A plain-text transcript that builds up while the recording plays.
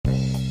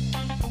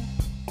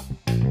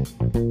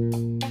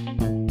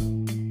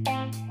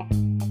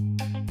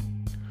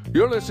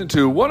You're listening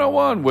to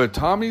 101 with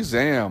Tommie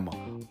Zam.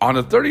 On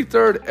the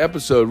 33rd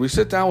episode, we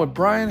sit down with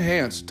Brian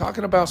Hance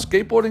talking about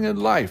skateboarding and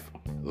life.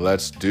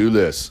 Let's do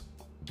this.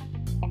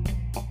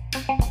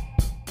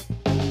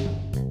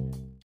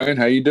 Brian,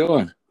 how you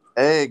doing?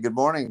 Hey, good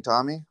morning,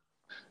 Tommy.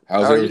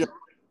 How's How are everything?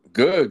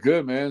 you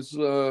Good, man. It's,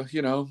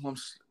 I'm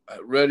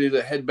ready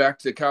to head back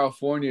to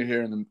California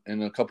here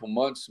in a couple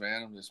months,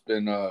 man. It's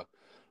been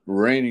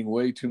raining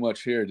way too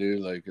much here,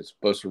 dude. Like, it's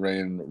supposed to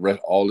rain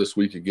all this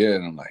week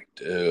again. I'm like,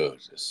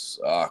 dude, this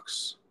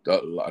sucks. I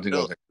think I was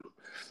doing? like,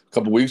 a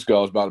couple weeks ago,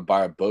 I was about to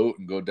buy a boat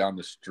and go down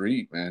the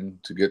street, man,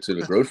 to get to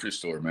the grocery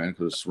store, man,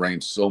 because it's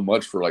rained so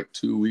much for like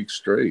 2 weeks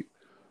straight.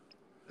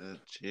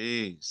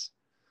 Jeez.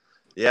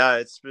 Yeah,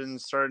 it's been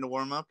starting to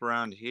warm up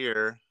around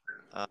here.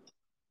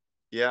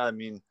 Yeah, I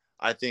mean,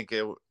 I think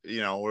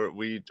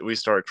we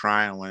start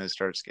crying when it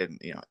starts getting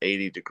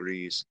 80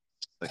 degrees.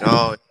 Like,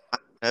 oh, it's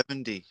not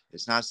 70.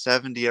 It's not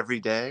 70 every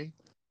day.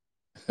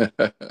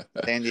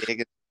 San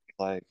Diego,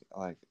 like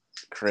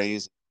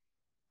crazy.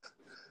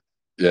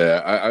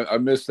 Yeah, I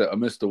miss that. I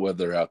miss the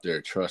weather out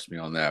there. Trust me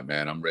on that,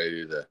 man. I'm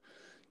ready to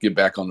get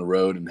back on the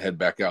road and head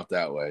back out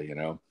that way, you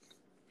know.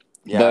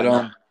 Yeah, But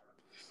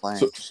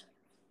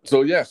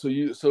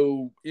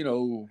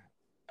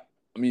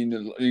I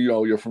mean,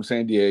 you're from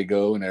San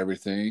Diego and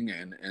everything,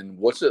 and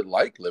what's it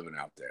like living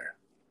out there?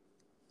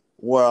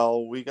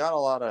 Well, we got a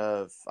lot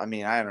of, I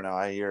mean, I don't know.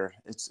 I hear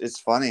it's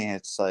funny.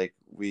 It's like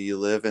we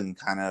live in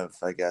kind of,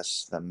 I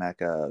guess, the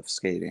mecca of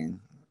skating,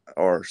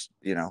 or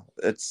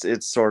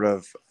it's sort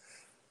of,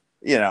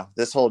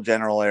 this whole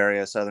general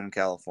area, Southern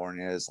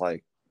California, is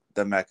like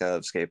the mecca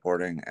of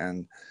skateboarding,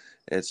 and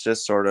it's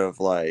just sort of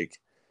like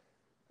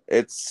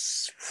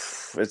it's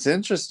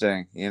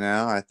interesting,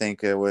 I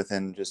think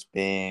within just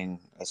being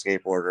a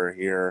skateboarder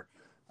here.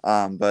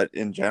 But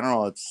in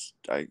general,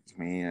 I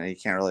mean, you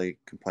can't really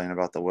complain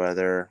about the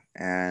weather,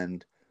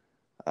 and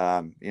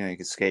you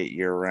can skate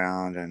year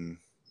round, and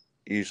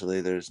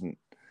usually there's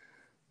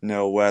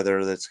no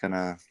weather that's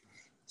gonna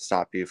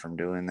stop you from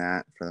doing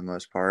that for the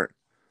most part.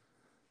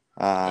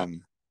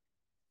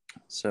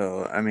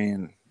 So I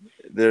mean,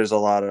 there's a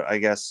lot of, I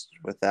guess,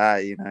 with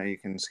that, you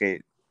can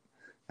skate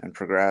and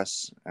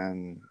progress,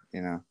 and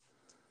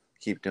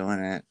keep doing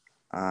it.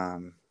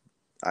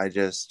 I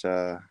just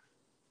I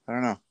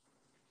don't know.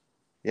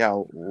 Yeah,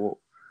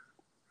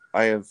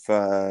 I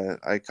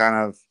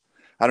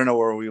don't know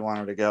where we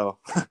wanted to go.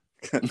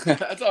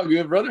 That's all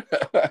good, brother.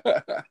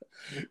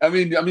 I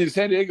mean,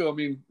 San Diego.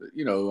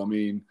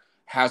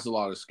 Has a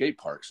lot of skate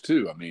parks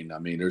too. I mean,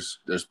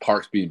 there's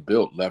parks being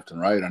built left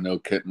and right. I know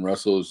Kent and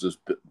Russell is just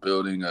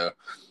building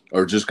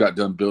or just got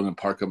done building a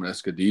park up in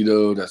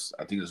Escondido.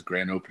 I think it's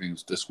grand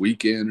openings this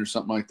weekend or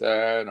something like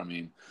that. I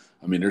mean,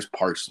 there's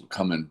parks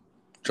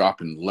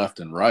dropping left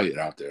and right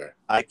out there.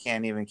 I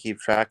can't even keep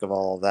track of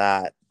all of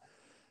that.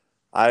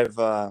 I've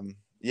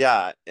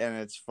yeah, and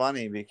it's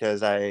funny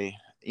because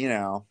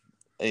you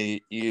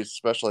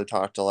especially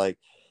talk to like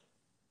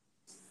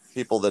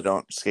people that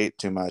don't skate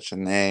too much,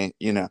 and they,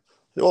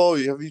 oh,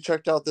 have you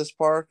checked out this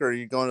park, or are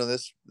you going to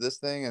this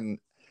thing? And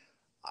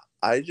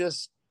I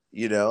just,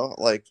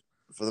 like,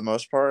 for the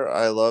most part,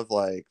 I love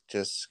like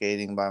just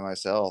skating by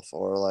myself,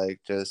 or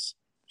like just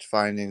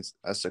finding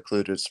a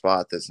secluded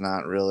spot that's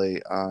not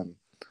really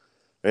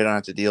we don't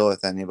have to deal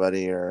with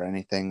anybody or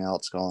anything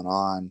else going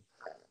on.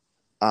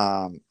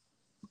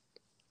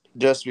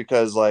 Just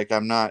because, like,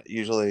 I'm not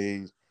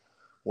usually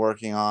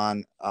working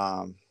on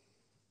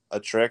a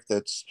trick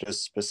that's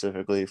just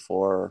specifically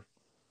for,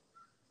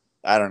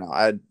 I don't know.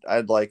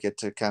 I'd like it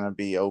to kind of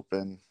be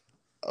open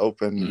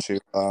to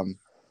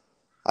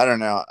I don't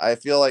know. I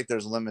feel like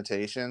there's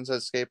limitations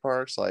at skate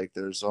parks. Like,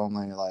 there's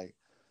only like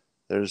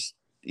there's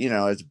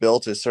it's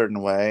built a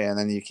certain way, and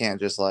then you can't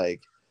just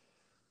like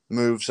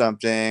move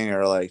something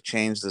or like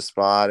change the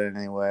spot in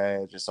any way.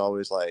 It's just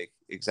always like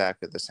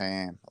exactly the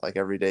same. Like,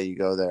 every day you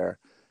go there,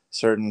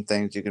 certain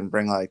things you can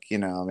bring, like,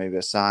 maybe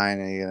a sign,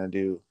 and you're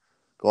gonna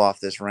go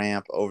off this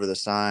ramp over the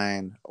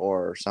sign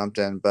or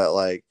something. But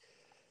like,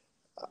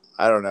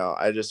 I don't know.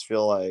 I just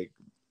feel like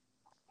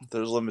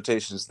there's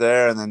limitations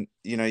there, and then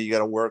you got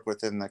to work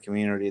within the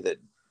community that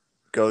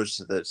goes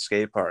to the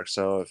skate park.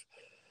 So if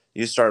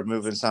you start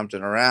moving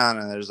something around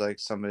and there's like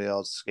somebody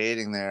else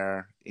skating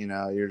there,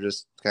 you're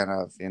just kind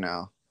of,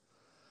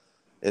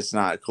 it's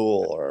not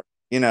cool, or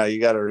you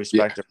got to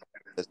respect it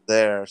that's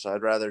there. So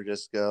I'd rather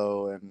just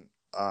go and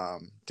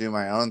do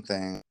my own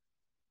thing,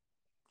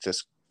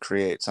 just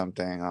create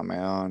something on my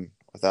own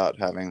without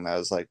having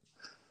those like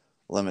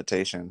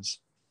limitations.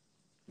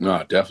 No,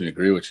 I definitely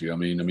agree with you. I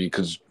mean,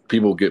 because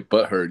people get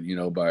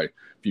butthurt, by if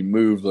you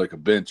move like a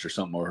bench or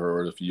something,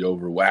 or if you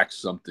over wax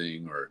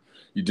something, or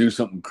you do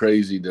something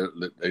crazy,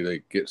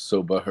 they get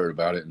so butthurt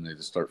about it, and they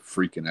just start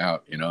freaking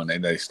out,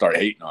 and they start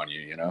hating on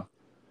you.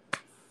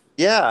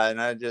 Yeah,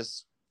 and I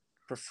just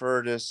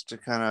prefer just to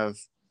kind of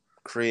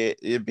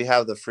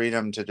have the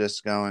freedom to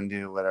just go and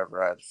do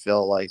whatever I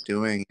feel like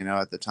doing,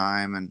 at the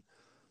time. And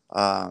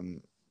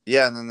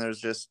yeah, and then there's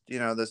just,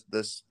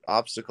 this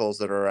obstacles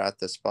that are at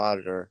the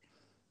spot are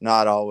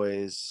not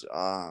always,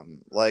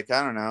 like,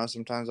 I don't know,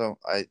 sometimes a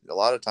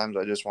lot of times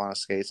I just want to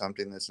skate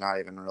something that's not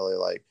even really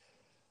like,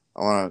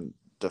 I want to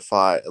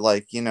defy,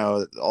 like,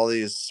 all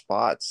these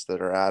spots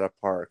that are at a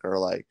park are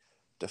like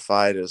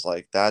defied as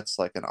like that's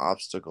like an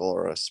obstacle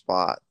or a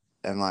spot.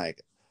 And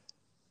like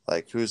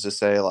who's to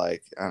say,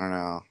 like, I don't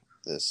know,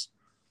 this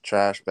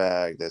trash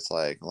bag that's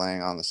like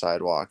laying on the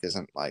sidewalk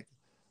isn't like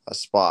a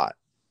spot,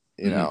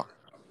 you Mm-hmm. know,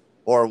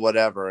 or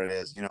whatever it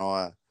is,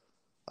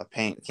 a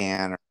paint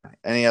can or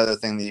any other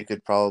thing that you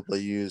could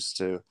probably use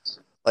to,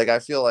 like, I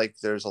feel like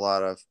there's a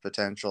lot of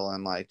potential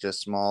in like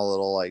just small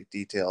little like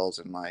details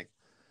and like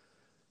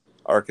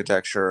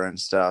architecture and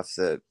stuff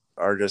that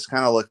are just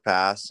kind of looked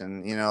past.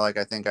 And like,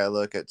 I think I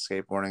look at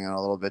skateboarding in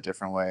a little bit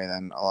different way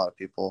than a lot of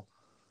people,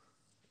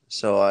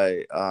 so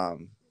I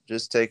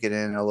just take it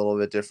in a little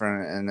bit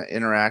different and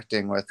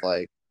interacting with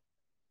like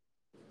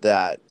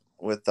that,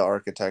 with the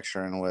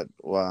architecture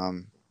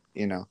and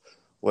you know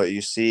what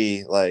you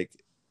see, like,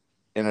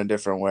 in a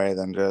different way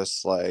than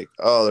just like,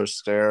 oh, there's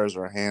stairs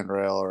or a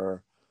handrail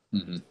or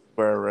Mm-hmm.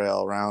 square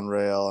rail, round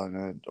rail,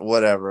 and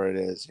whatever it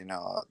is,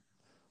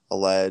 a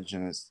ledge,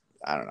 and it's,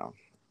 I don't know.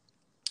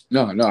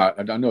 No, no,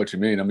 I know what you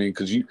mean. I mean,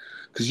 because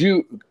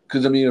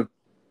I mean, if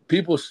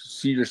people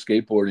see your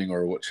skateboarding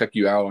or check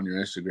you out on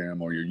your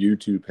Instagram or your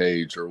YouTube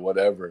page or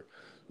whatever,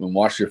 and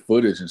watch your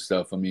footage and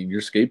stuff, I mean,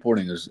 your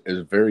skateboarding is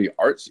very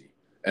artsy,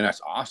 and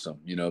that's awesome.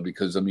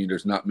 Because I mean,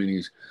 there's not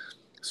many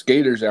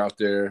skaters out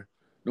there.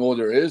 No,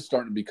 there is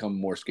starting to become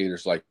more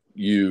skaters like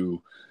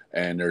you,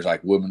 and there's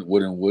like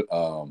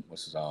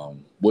what's his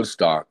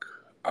Woodstock,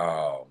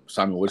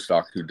 Simon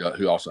Woodstock,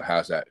 who also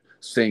has that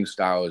same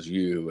style as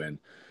you, and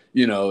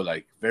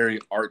like very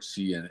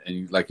artsy,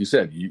 and like you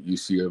said, you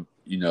see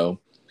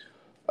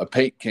a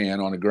paint can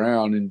on the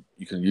ground, and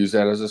you can use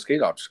that as a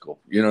skate obstacle.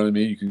 You know what I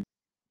mean? You can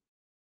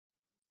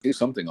do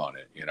something on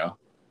it.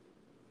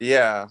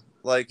 Yeah,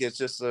 like, it's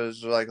just,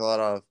 there's like a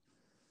lot of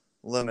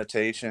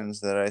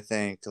limitations that I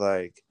think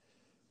like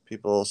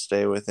people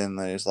stay within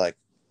these like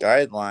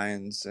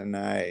guidelines. And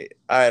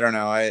I don't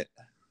know,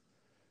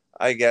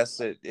 I guess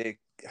it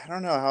I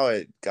don't know how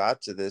it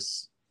got to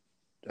this.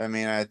 I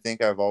mean, I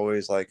think I've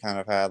always like kind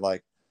of had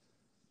like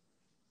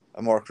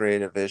a more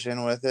creative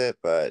vision with it,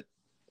 but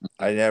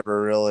I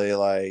never really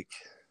like,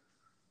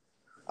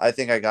 I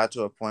think I got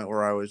to a point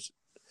where I was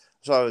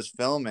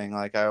filming,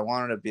 like, I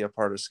wanted to be a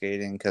part of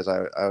skating because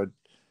I would,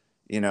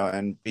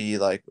 and be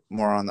like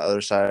more on the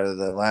other side of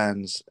the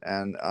lens.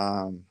 And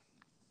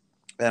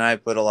I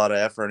put a lot of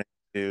effort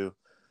into,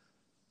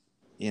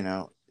 you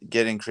know,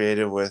 getting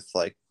creative with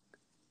like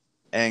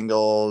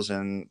angles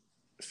and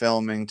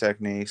filming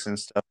techniques and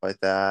stuff like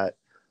that.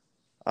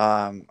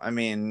 I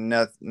mean,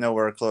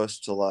 nowhere close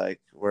to like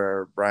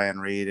where Brian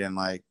Reed and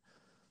like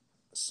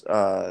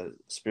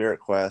Spirit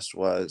Quest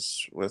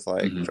was with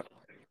like, Mm-hmm.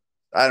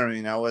 I don't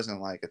even know, it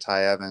wasn't like a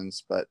Ty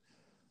Evans, but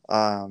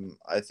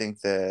I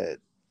think that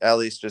at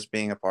least just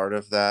being a part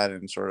of that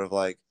and sort of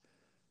like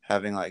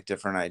having like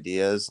different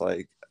ideas,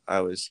 like,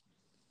 I was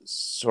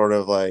sort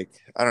of like,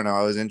 I don't know,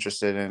 I was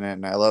interested in it,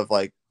 and I love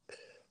like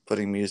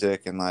putting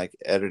music and like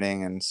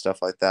editing and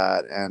stuff like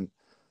that. And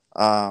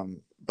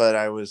but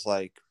I was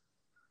like,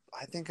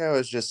 I think I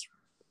was just,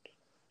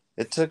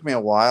 it took me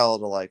a while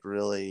to like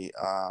really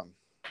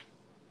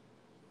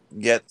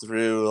get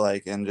through,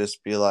 like, and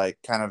just be like,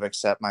 kind of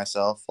accept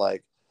myself,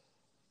 like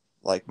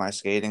my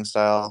skating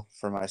style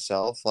for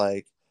myself,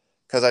 like,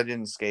 because I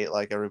didn't skate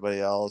like everybody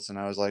else, and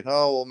I was like,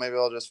 oh well, maybe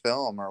I'll just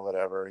film or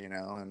whatever,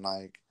 and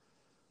like,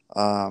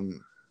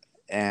 um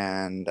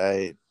and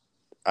I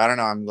don't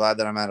know, I'm glad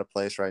that I'm at a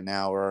place right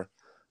now where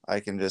I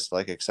can just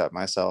like accept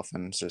myself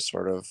and just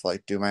sort of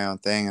like do my own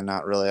thing and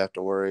not really have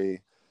to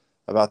worry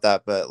about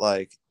that. But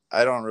like,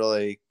 I don't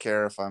really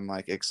care if I'm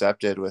like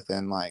accepted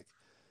within like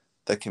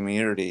the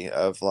community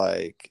of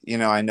like,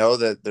 I know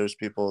that there's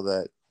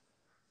people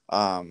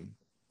um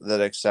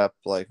that accept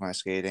like my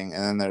skating,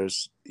 and then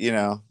there's,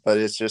 but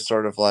it's just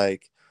sort of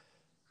like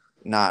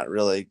not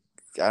really,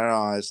 I don't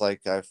know, it's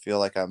like I feel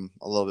like I'm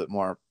a little bit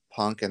more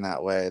punk in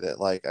that way, that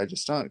like I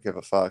just don't give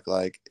a fuck,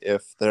 like,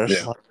 if there's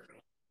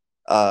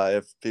Yeah.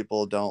 if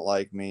people don't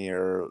like me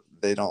or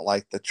they don't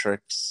like the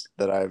tricks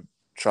that I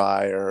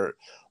try, or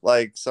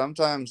like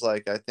sometimes,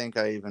 like, I think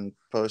I even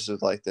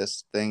posted like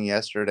this thing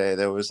yesterday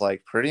that was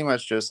like pretty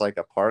much just like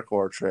a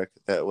parkour trick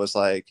that was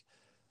like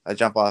I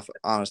jump off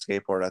on a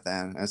skateboard at the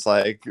end. It's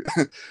like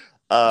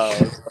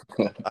so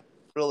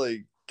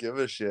really give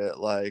a shit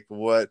like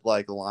what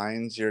like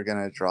lines you're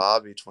gonna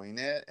draw between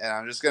it, and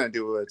I'm just gonna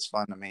do what's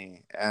fun to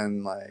me.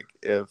 And like,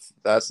 if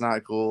that's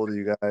not cool to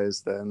you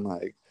guys, then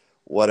like,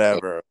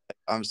 whatever.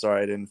 I'm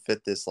sorry I didn't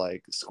fit this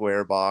like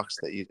square box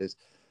that you just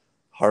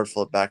hard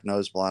flip back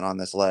nose blunt on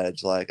this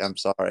ledge. Like, I'm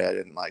sorry I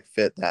didn't like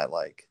fit that,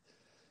 like,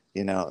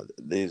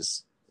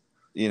 these,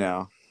 you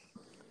know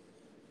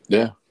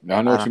Yeah,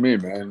 I know I what don't. you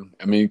mean, man.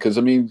 I mean, because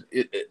I mean,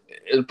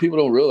 people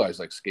don't realize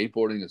like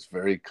skateboarding is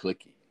very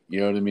clicky. You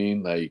know what I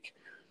mean? Like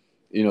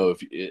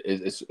if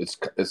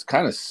it's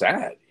kind of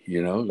sad,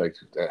 like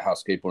how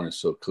skateboarding is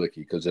so clicky.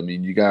 Because I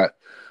mean, you got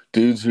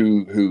dudes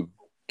who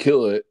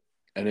kill it,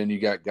 and then you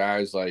got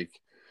guys like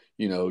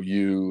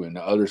you and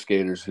the other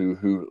skaters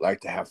who like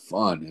to have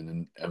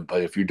fun, and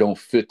but if you don't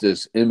fit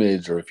this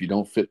image or if you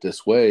don't fit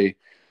this way,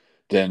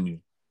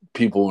 then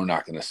people are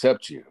not going to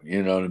accept you.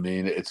 You know what I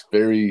mean? It's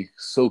very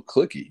so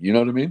clicky. You know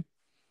what I mean?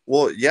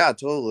 Well, yeah,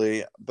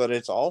 totally. But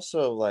it's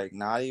also like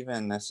not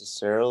even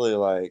necessarily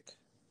like,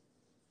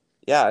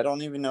 yeah, I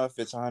don't even know if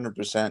it's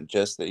 100%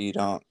 just that you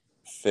don't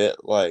fit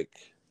like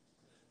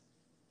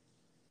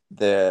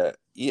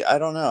I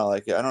don't know.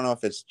 Like, I don't know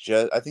if it's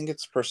just, I think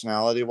it's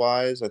personality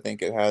wise. I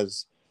think it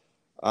has,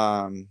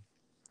 um,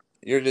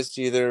 you're just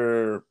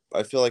either,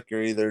 I feel like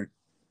you're either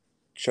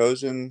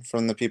chosen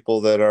from the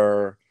people that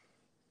are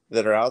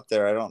out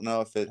there. I don't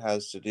know if it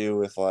has to do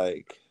with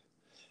like,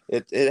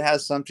 it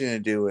has something to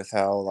do with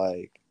how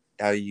like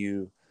how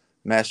you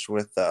mesh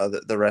with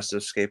the rest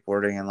of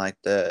skateboarding, and like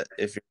the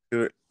if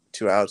you're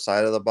too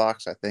outside of the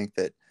box, I think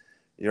that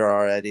you're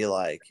already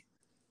like,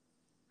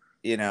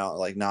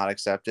 like not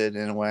accepted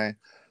in a way.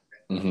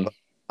 Mm-hmm.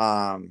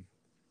 um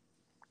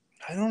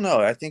I don't know,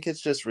 I think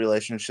it's just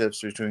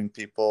relationships between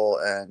people.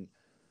 And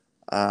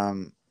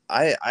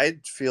I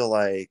feel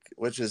like,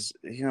 which is,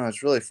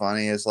 it's really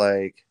funny, is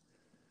like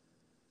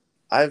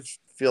I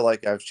feel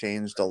like I've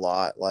changed a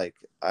lot. Like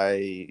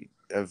I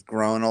have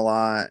grown a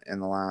lot in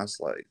the last,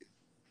 like,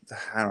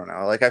 I don't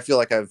know. Like I feel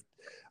like I've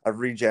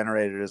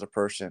regenerated as a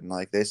person.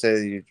 Like they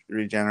say you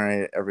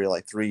regenerate every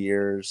like 3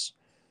 years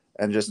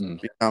and just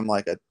Mm. become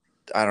like a,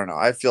 I don't know.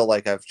 I feel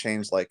like I've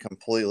changed like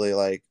completely,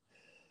 like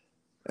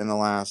in the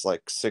last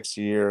like 6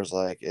 years.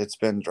 Like it's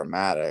been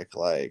dramatic.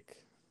 Like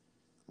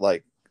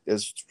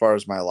as far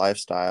as my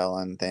lifestyle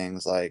and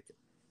things, like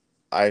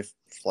I've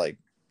like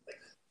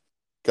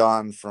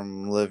gone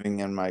from living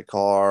in my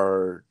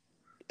car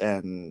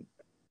and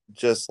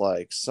just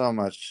like so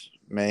much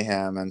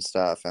mayhem and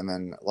stuff, and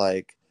then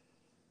like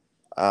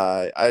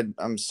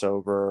I'm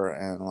sober,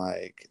 and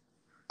like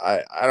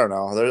I don't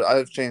know.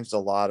 I've changed a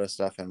lot of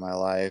stuff in my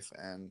life,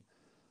 and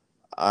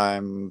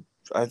I'm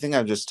I think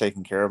I'm just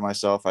taking care of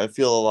myself. I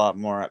feel a lot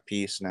more at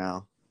peace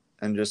now,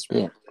 and just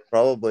Yeah.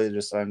 probably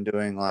just I'm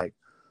doing like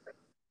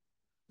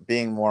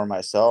being more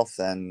myself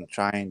than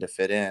trying to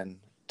fit in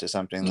to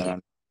something that Mhm.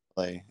 I'm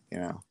really,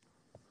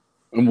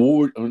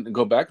 And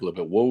go back a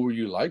little bit. What were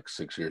you like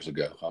 6 years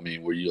ago? I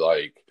mean, were you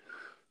like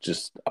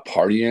just a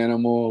party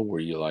animal? Were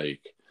you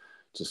like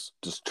just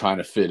trying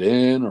to fit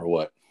in, or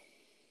what?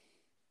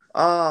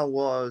 Well, I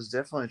was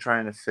definitely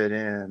trying to fit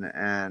in,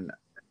 and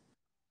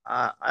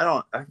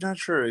I'm not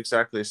sure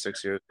exactly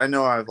 6 years. I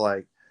know I've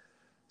like,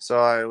 so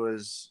I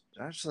was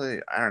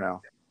actually, I don't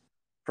know,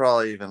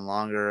 probably even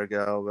longer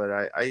ago,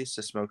 but I used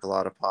to smoke a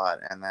lot of pot.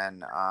 And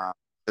then,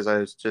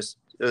 because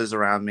it was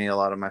around me, a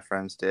lot of my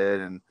friends did.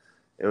 And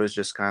it was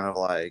just kind of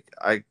like,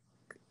 I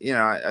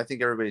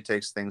think everybody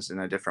takes things in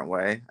a different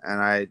way.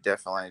 And I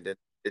definitely did.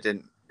 It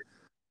didn't,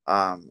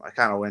 I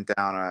kind of went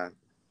down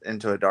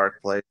into a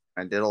dark place.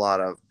 I did a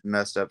lot of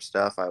messed up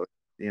stuff I would,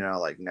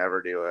 like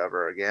never do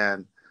ever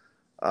again.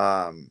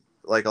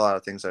 Like a lot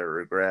of things I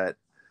regret.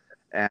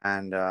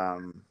 And,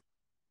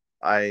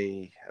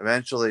 I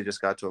eventually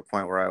just got to a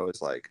point where I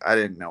was like, I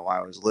didn't know why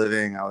I was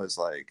living. I was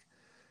like,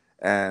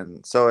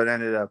 and so it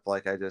ended up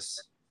like I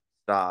just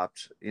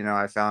stopped.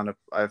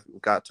 I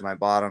got to my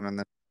bottom,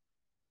 and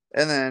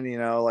then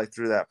like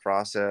through that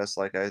process,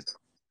 like I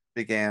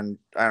began.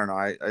 I don't know.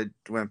 I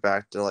went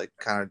back to like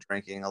kind of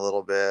drinking a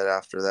little bit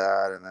after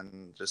that, and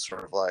then just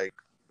sort of like,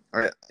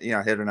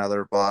 hit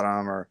another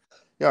bottom, or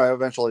I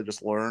eventually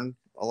just learned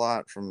a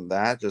lot from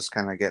that, just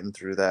kind of getting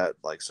through that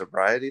like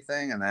sobriety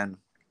thing, and then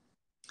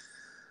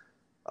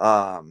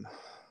um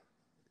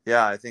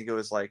yeah, I think it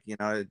was like,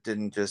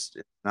 it's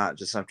not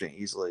just something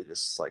easily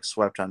just like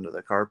swept under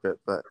the carpet.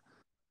 But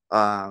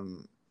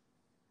um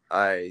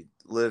I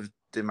lived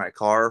in my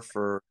car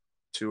for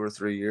 2 or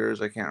 3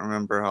 years. I can't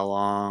remember how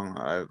long.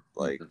 I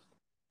like Mhm.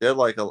 did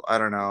like I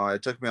don't know.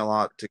 It took me a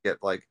lot to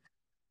get like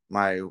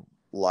my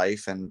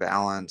life and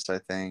balance, I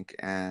think.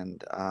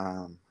 And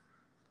I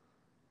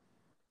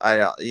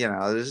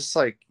it's just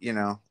like,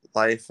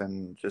 life,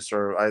 and just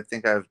sort of, I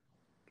think I've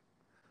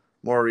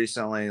more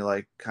recently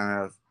like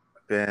kind of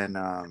been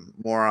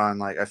more on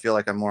like, I feel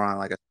like I'm more on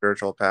like a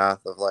spiritual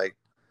path of like,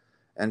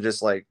 and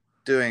just like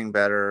doing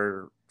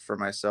better for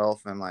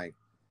myself, and like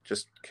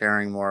just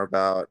caring more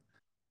about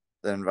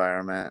the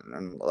environment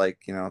and like,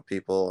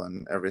 people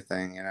and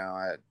everything.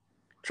 I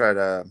try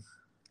to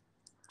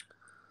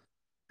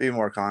be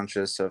more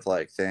conscious of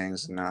like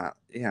things, and not,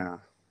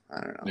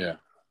 I don't know. Yeah.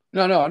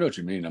 No, I know what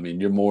you mean. I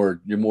mean, you're more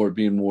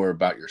being more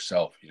about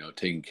yourself,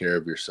 taking care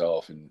of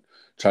yourself and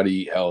try to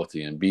eat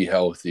healthy and be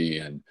healthy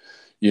and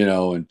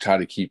and try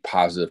to keep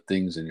positive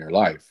things in your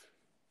life.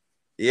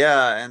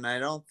 Yeah, and I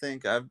don't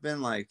think I've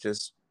been like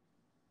just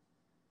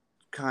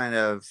kind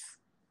of,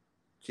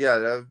 yeah,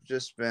 I've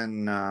just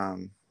been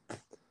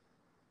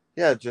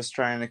yeah, just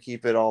trying to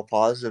keep it all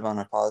positive on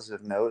a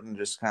positive note, and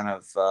just kind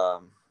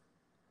of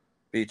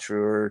be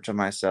truer to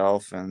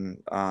myself.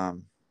 And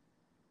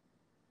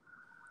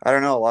I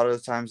don't know. A lot of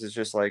the times it's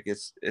just like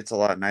it's a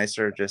lot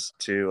nicer just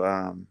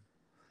to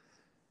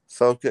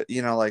focus,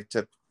 like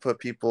to put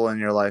people in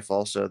your life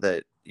also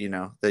that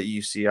that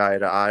you see eye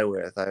to eye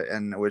with,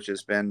 and which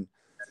has been,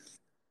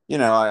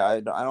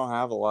 I don't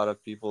have a lot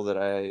of people that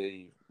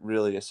I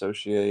really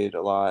associate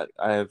a lot.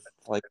 I have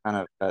like kind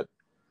of got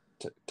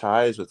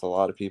ties with a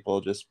lot of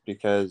people just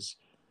because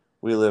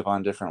we live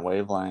on different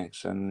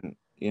wavelengths, and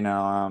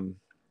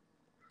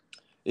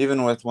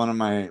even with one of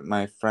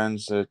my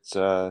friends that's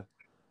a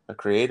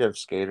creative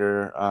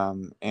skater,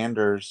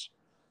 Anders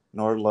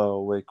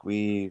Nordlow, like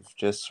we've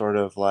just sort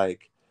of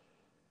like,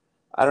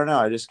 I don't know,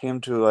 I just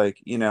came to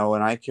like, when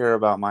I care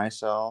about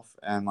myself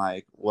and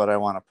like what I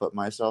want to put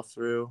myself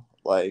through,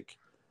 like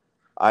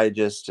I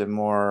just am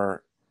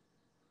more,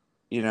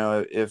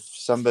 if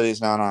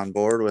somebody's not on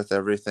board with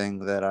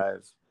everything that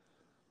I've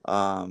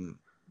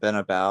been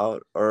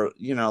about, or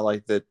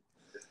like that,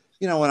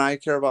 when I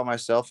care about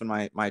myself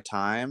and my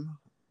time,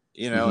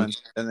 Hmm.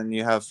 and then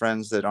you have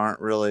friends that aren't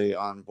really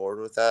on board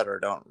with that, or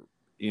don't,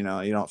 you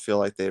don't feel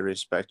like they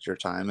respect your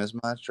time as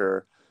much,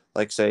 or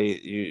like say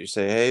you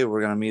say, hey,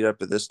 we're gonna meet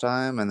up at this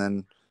time, and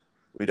then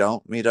we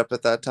don't meet up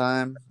at that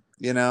time,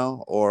 Yeah.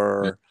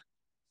 or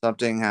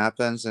something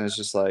happens and it's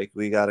just like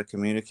we got to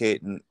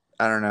communicate. And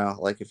I don't know,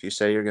 like if you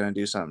say you're gonna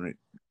do something,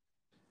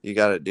 you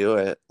got to do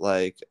it.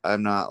 Like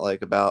I'm not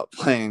like about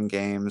playing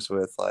games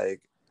with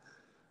like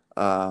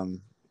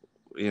um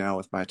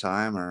with my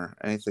time or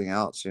anything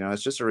else.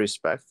 It's just a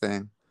respect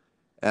thing.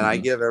 And I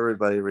Hmm. give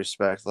everybody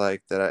respect,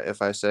 like that.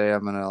 If I say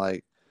I'm gonna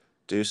like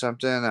do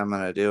something, I'm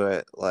gonna do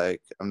it.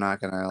 Like I'm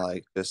not gonna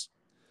like just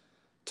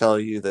tell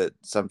you that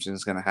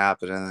something's gonna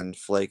happen and then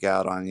flake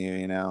out on you,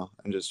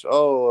 and just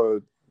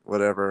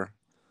whatever.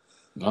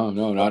 No,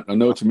 no, not, I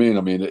know what you mean.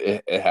 I mean,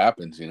 it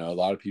happens. A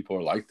lot of people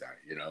are like that.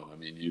 I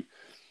mean,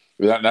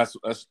 that's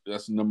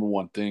the number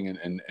one thing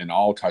in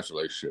all types of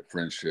relationship,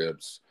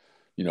 friendships.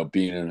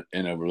 Being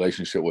in a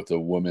relationship with a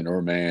woman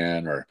or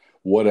man or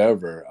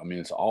whatever. I mean,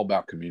 it's all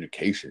about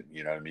communication.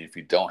 You know what I mean? If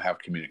you don't have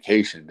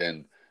communication,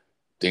 then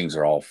things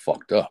are all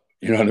fucked up.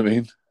 You know what I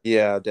mean?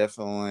 Yeah,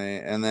 definitely.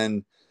 And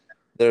then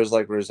there's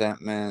like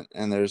resentment,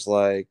 and there's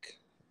like,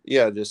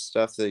 yeah, just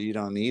stuff that you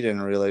don't need in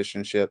a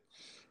relationship.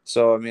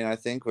 So I mean, I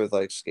think with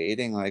like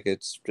skating, like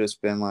it's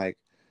just been like,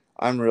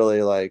 I'm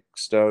really like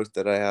stoked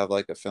that I have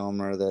like a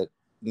filmer that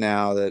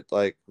now that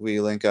like we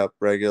link up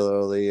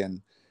regularly,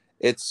 and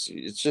it's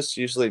just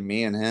usually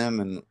me and him,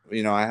 and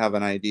I have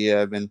an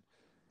idea I've been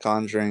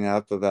conjuring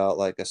up about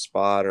like a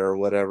spot or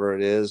whatever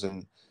it is,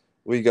 and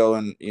we go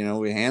and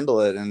we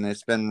handle it, and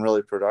it's been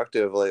really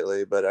productive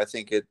lately. But I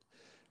think it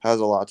has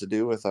a lot to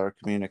do with our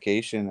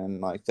communication,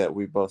 and like that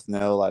we both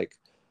know like,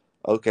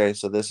 okay,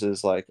 so this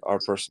is like our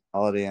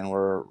personality, and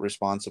we're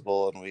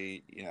responsible, and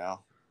we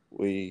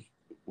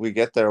we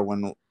get there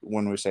when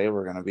we say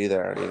we're going to be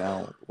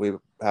there. We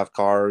have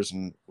cars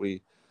and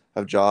we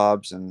have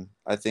jobs, and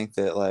I think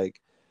that like,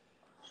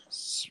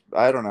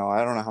 I don't know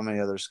how many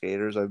other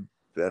skaters I've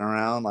been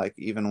around, like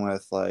even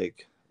with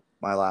like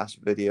my last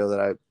video that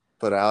I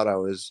put out,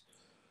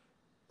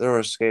 there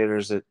were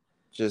skaters that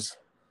just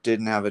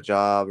didn't have a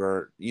job,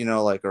 or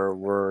like, or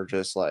were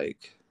just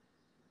like,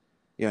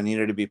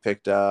 needed to be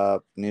picked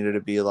up, needed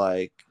to be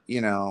like,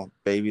 Hmm.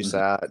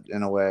 babysat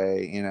in a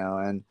way,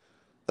 and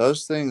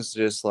those things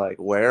just like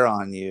wear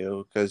on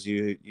you, because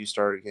you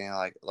started getting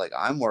like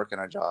I'm working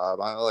a job,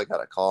 I like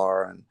got a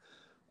car,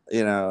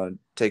 and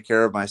take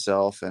care of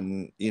myself,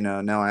 and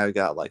now I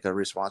got like a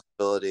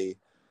responsibility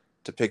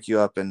to pick you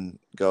up and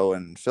go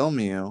and film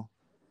you.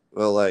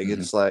 Well, like Hmm.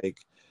 it's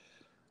like,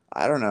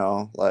 I don't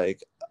know,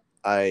 like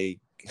I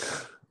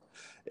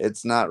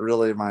it's not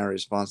really my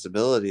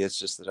responsibility. It's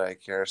just that I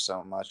care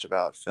so much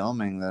about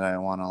filming that I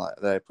want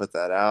to that I put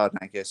that out. And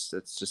I guess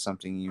it's just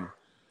something you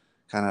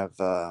kind of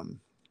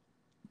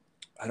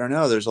I don't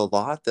know. There's a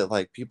lot that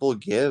like people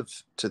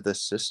give to the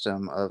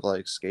system of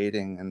like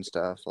skating and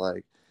stuff.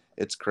 Like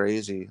it's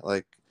crazy.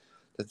 Like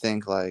to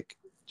think like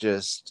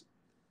just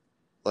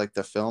like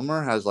the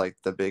filmer has like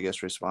the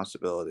biggest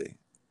responsibility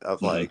of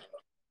Hmm. like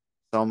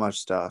so much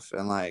stuff,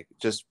 and like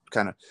just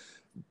kind of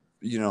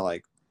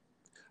like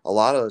a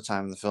lot of the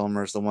time the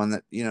filmer is the one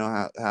that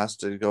has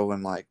to go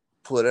and like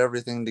put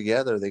everything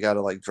together. They got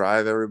to like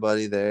drive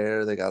everybody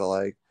there, they got to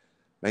like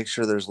make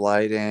sure there's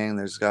lighting,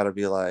 there's got to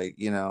be like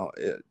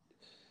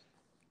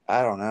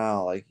I don't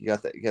know, like you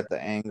got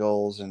the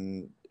angles,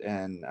 and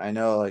I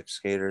know like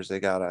skaters, they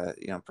gotta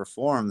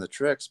perform the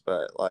tricks,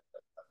 but like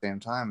at the same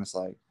time it's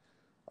like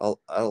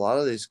a lot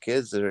of these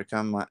kids that are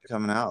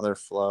coming out, their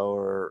flow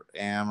or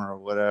am or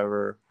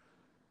whatever,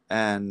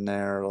 and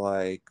they're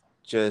like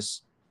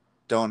just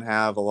don't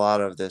have a lot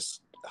of this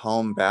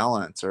home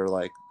balance, or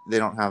like they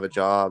don't have a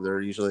job.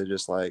 They're usually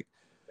just like,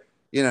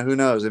 who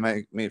knows? They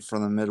might meet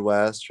from the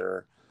Midwest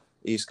or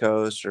East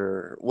Coast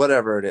or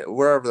whatever it is,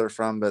 wherever they're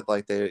from, but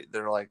like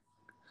they're like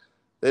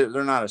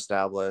they're not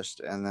established.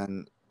 And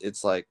then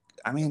it's like,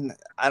 I mean,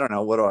 I don't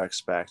know, what do I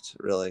expect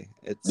really?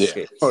 It's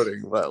Yeah.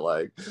 skateboarding, but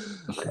like,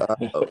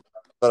 uh,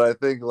 but I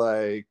think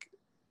like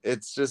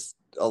it's just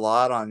a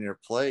lot on your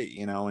plate,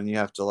 when you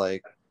have to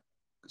like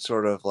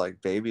sort of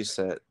like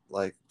babysit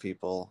like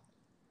people.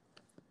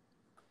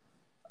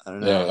 I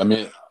don't Yeah, know. I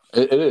mean,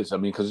 it is. I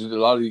mean, because a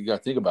lot of you got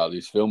to think about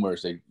these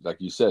filmers. They,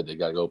 like you said, they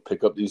got to go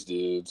pick up these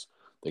dudes.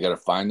 They got to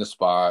find the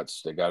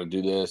spots. They got to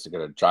do this. They got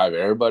to drive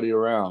everybody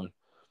around.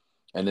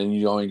 And then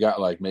you only got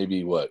like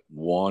maybe what,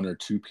 one or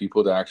two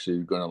people that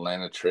actually going to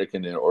land a trick,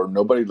 and then or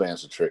nobody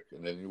lands a trick,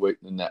 and then you wait,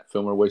 and that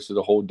filmer wasted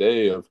a whole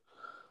day of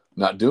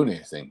not doing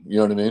anything. You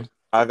know what I mean?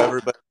 I've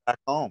everybody back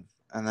home,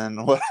 and then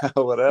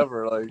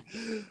whatever. Like,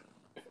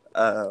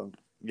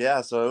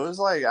 yeah. So it was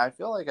like I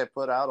feel like I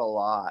put out a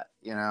lot,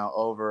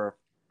 over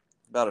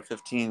about a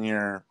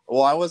 15-year.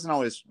 Well, I wasn't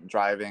always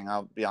driving.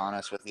 I'll be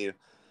honest with you,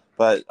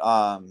 but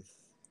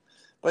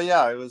but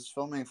yeah, I was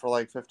filming for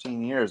like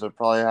 15 years. I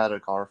probably had a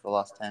car for the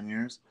last 10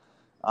 years.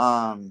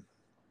 Um,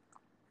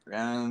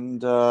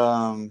 and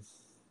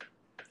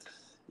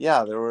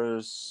yeah, there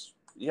was,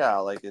 yeah,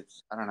 like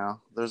it's, I don't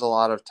know, there's a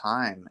lot of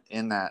time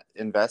in that,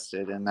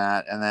 invested in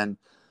that. And then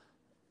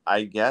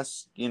I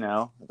guess,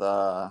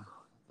 the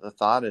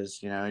thought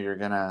is, you're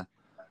going to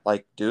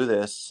like do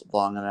this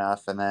long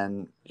enough and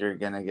then you're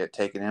going to get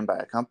taken in by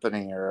a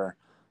company or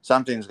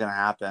something's going to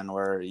happen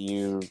where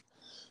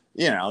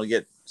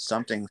get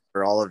something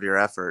for all of your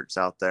efforts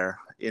out there,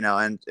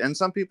 and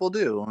some people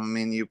do. I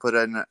mean, you put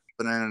in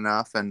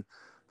enough,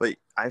 but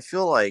I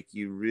feel like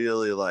you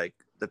really like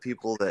the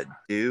people that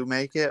do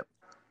make it.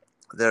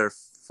 They're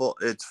full.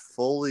 It's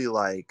full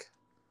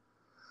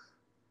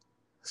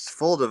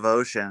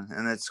devotion,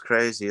 and it's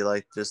crazy.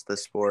 Like just the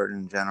sport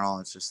in general,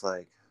 it's just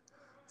like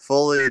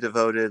fully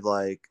devoted,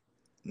 like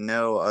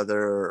no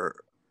other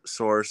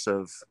source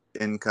of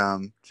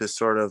income. Just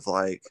sort of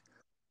like,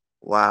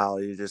 wow,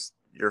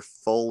 you're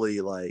fully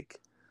like,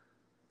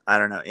 I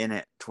don't know, in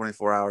it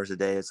 24 hours a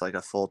day. It's like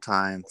a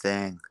full-time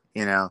thing,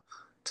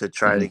 to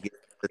try to Mm-hmm. get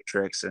the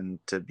tricks and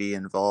to be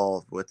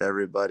involved with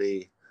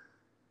everybody,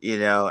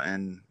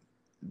 and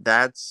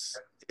that's,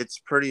 it's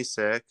pretty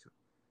sick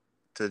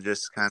to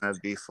just kind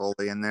of be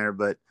fully in there,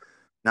 but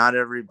not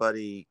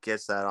everybody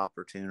gets that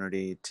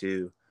opportunity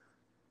to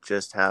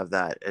just have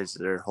that as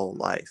their whole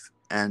life.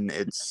 And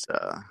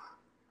yeah,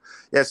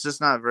 it's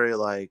just not very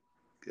like,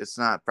 it's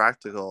not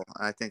practical.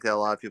 And I think that a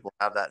lot of people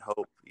have that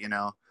hope,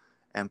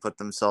 and put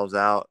themselves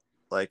out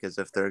like as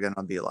if they're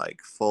gonna be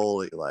like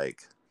fully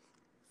like,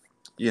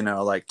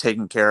 like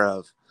taken care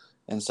of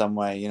in some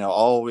way.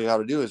 All we got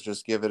to do is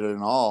just give it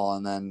an all,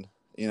 and then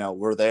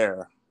we're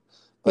there.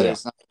 But Yeah.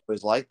 it's not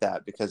always like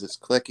that because it's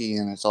clicky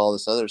and it's all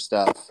this other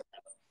stuff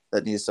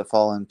that needs to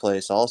fall in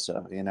place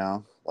also.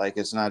 Like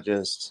it's not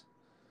just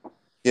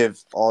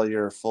give all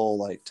your full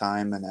like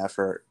time and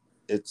effort.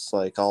 It's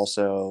like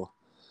also,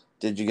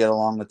 did you get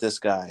along with this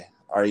guy?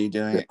 Are you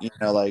doing Yeah. it?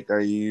 Like,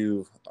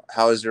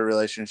 how is your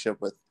relationship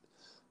with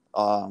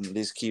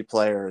these key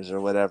players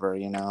or whatever?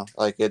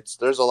 Like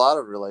there's a lot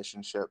of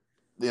relationship.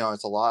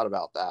 It's a lot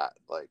about that.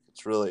 Like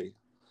it's really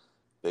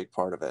a big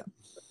part of it.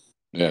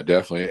 Yeah,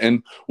 definitely.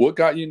 And what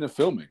got you into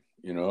filming?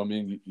 I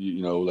mean,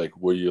 like,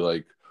 were you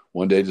like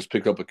one day just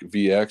pick up a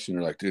VX and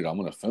you're like, dude, I'm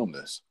gonna film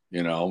this.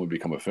 I'm gonna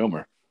become a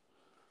filmer.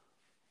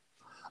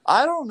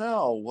 I don't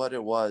know what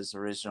it was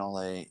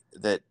originally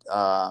that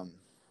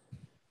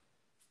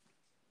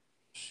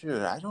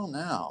shoot, I don't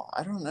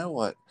know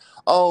what.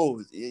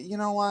 Oh, you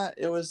know what?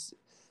 It was,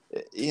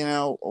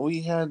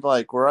 we had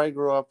like where I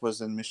grew up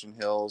was in Mission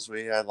Hills.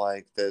 We had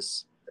like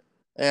this,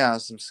 yeah,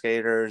 some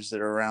skaters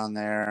that are around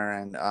there,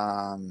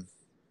 and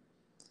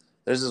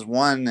there's this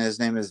one. His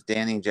name is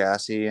Danny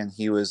Jassy, and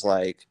he was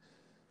like,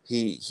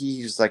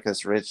 he's like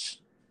this rich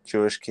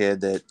Jewish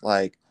kid that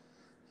like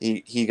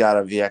he got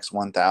a VX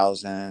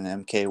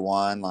 1000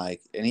 MK1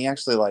 like, and he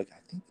actually like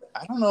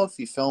I don't know if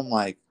he filmed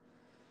like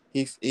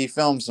he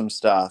filmed some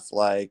stuff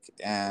like,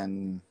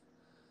 and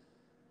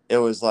it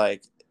was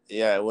like,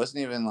 yeah, it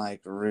wasn't even like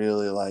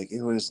really like,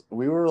 it was,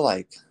 we were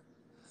like,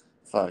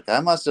 fuck, I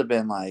must have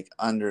been like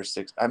under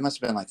six, I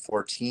must have been like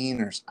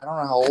 14 or I don't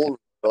know how old,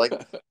 but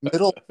like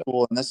middle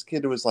school. And this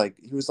kid was like,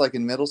 he was like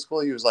in middle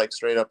school, he was like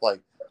straight up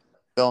like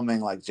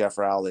filming like Jeff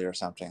Rowley or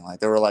something. Like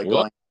they were like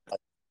What? going, like,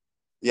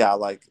 yeah,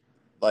 like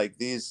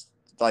these,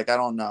 like I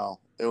don't know,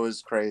 it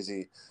was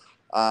crazy.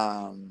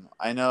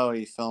 I know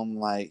he filmed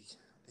like,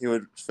 he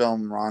would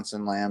film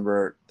Ronson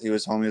Lambert, he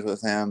was homies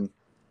with him.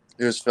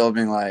 He was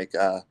filming like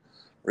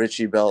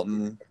Richie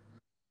Belton.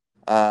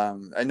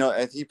 I know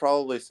he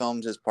probably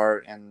filmed his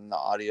part in the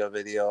audio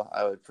video,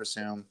 I would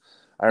presume.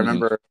 I Hmm.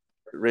 remember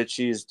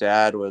Richie's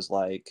dad was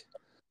like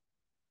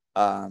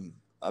a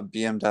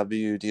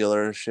BMW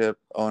dealership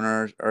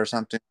owner or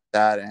something like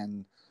that,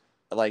 and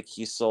like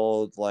he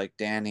sold like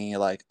Danny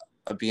like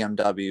a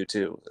BMW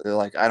too. They're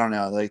like, I don't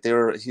know, like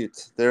they're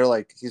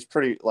like, he's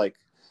pretty like,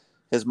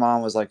 his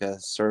mom was like a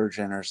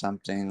surgeon or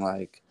something,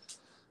 like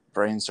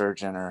brain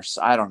surgeon or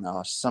I don't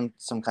know, some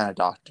kind of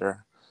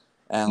doctor.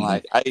 And Hmm.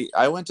 like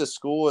I went to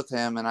school with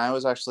him, and I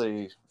was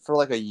actually for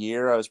like a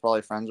year I was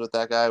probably friends with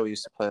that guy. We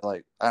used to play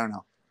like, I don't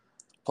know,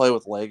 play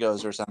with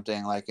Legos or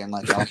something like in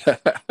like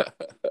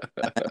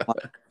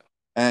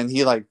and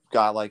he like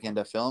got like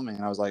into filming,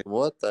 and I was like,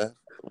 what the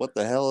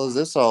hell is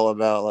this all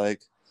about?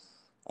 Like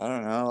I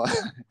don't know,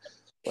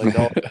 like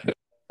all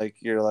like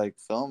you're like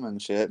filming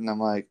shit, and I'm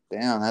like,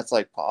 damn, that's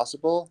like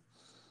possible.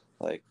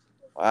 Like,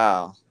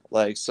 wow.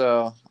 Like,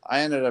 so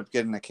I ended up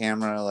getting a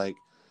camera like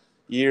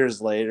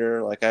years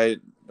later. Like, I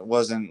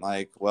wasn't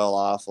like well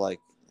off like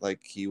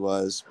he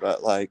was,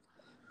 but like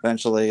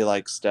eventually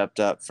like stepped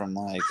up from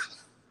like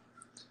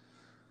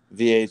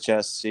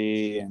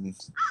VHS-C and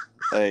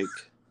like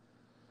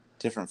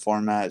different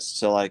formats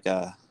to like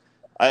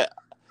I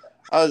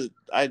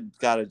I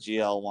got a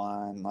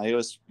GL1. Like, it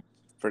was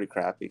a pretty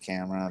crappy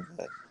camera,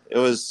 but it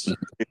was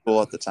pretty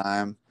cool at the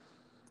time.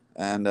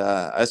 And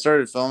I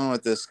started filming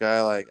with this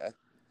guy. Like,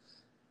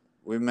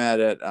 we met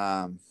at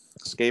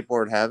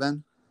Skateboard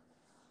Heaven.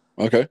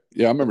 Okay.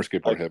 Yeah, I remember Like,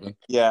 Skateboard Heaven.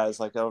 yeah, it's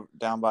like over,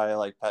 down by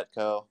like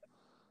Petco.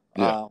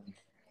 Yeah. Um,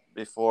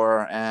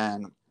 before,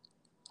 and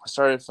I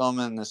started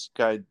filming this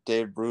guy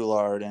Dave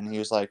Brulard, and he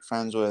was like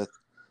friends with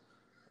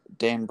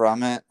Dane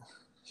Brummett.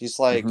 He's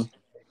like, Hmm.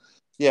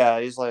 yeah,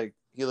 he's like,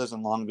 he lives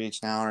in Long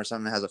Beach now or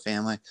something, has a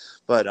family.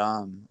 But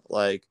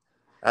like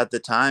at the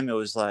time, it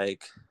was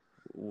like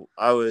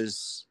I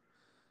was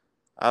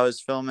I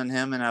was filming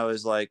him, and I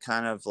was like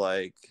kind of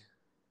like,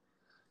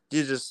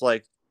 you just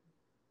like,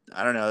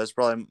 I don't know, that's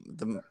probably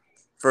the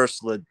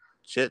first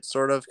legit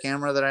sort of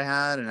camera that I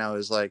had, and I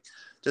was like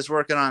just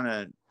working on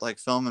a like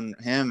filming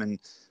him, and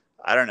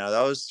I don't know,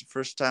 that was the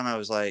first time I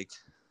was like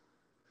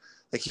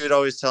he would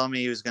always tell me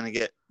he was gonna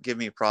give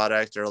me a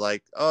product, or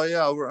like, oh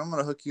yeah, I'm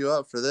gonna hook you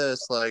up for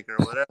this, like, or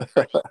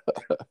whatever.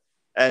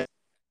 And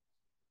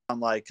I'm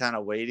like kind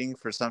of waiting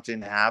for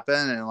something to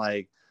happen, and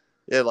like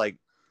it like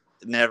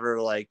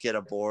never like get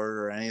a board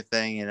or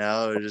anything, you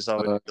know. It just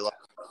always be, like,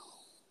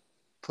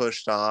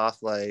 pushed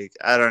off. Like,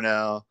 I don't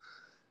know.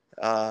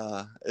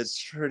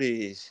 It's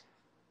pretty.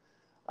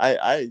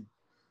 I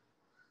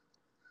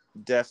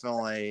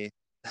definitely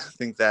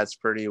think that's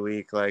pretty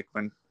weak. Like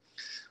when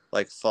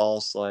like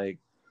false like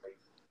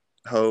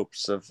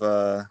hopes of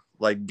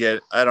like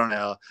get. I don't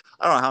know.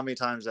 I don't know how many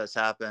times that's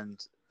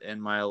happened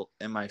in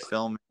my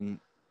filming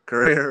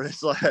career.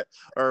 It's like,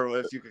 or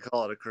if you could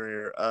call it a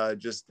career,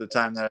 just the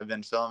time that I've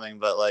been filming.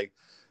 But like,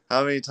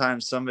 how many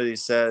times somebody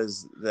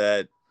says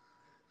that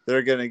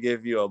they're going to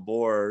give you a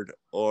board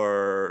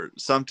or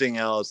something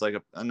else, like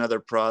another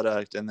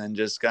product, and then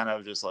just kind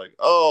of just like,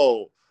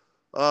 oh,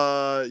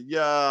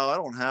 yeah, I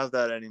don't have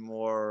that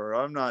anymore.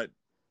 I'm not,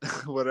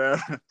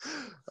 whatever.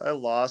 I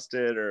lost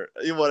it or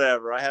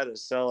whatever. I had to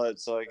sell it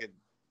so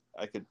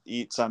I could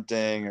eat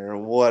something or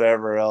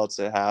whatever else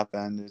had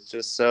happened. It's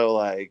just so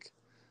like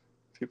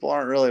people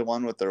aren't really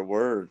one with their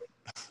word.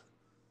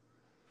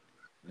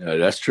 Yeah,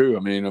 that's true.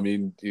 I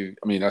mean,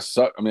 that's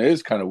suck. I mean, it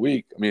is kind of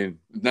weak. I mean,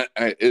 not,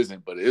 it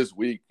isn't, but it is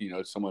weak. You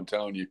know, someone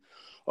telling you,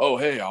 "Oh,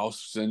 hey, I'll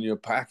send you a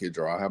package,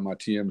 or I'll have my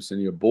TM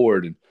send you a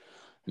board," and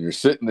you're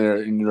sitting there,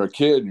 and you're a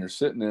kid, and you're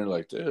sitting there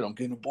like, "Dude, I'm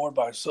getting a board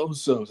by so and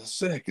so. That's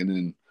sick." And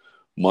then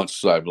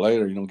months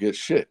later, you don't get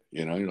shit.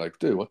 You know, you're like,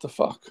 "Dude, what the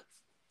fuck?"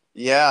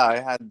 Yeah, I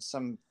had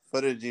some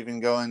footage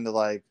even go into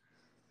like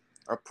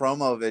a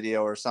promo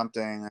video or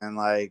something, and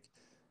like,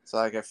 so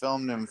like I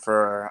filmed him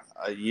for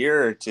a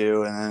year or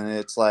two, and then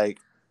it's like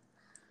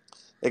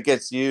it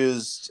gets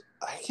used.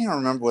 I can't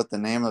remember what the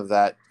name of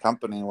that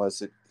company was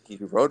that he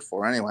wrote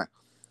for anyway,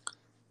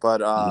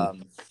 but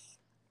Mm-hmm.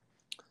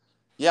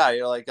 yeah,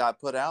 it like got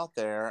put out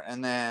there,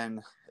 and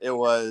then it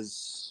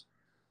was,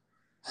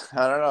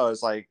 I don't know,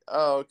 it's like,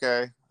 oh,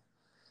 okay,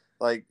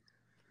 like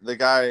the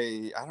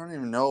guy, I don't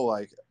even know,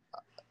 like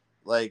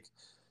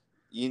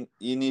you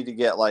need to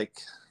get like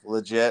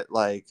legit,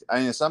 like, I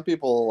mean, some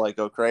people like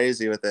go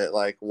crazy with it,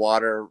 like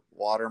water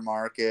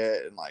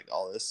market and like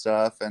all this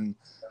stuff, and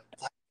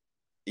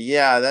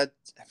yeah, that,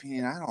 I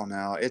mean, I don't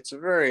know, it's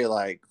very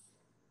like,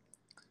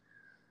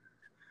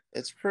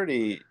 it's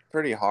pretty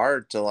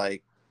hard to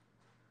like,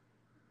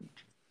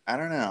 I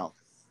don't know.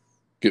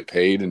 Get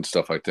paid and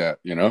stuff like that.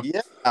 You know.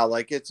 Yeah,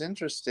 like it's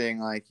interesting,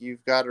 like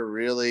you've got to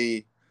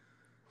really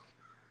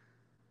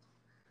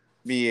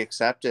be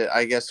accepted,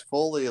 I guess,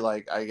 fully,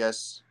 like, I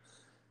guess,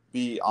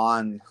 be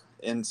on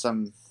in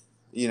some,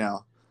 you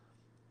know,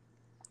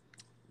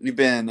 you've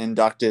been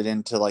inducted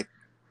into like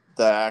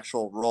the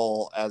actual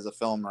role as a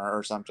filmer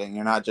or something.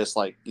 You're not just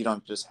like, you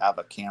don't just have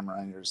a camera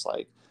and you're just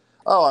like,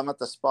 oh, I'm at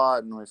the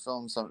spot and we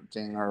film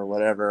something or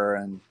whatever.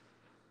 And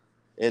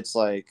it's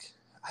like,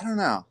 I don't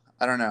know,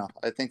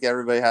 I think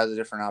everybody has a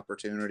different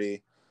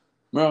opportunity.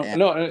 Well, And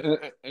no,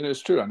 and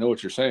it's true. I know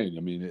what you're saying.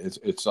 I mean,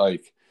 it's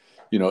like,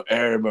 you know,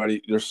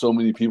 everybody. There's so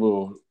many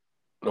people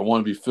that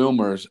want to be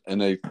filmers,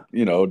 and they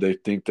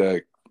think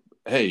that,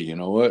 hey, you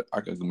know what, I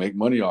can make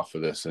money off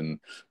of this and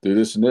do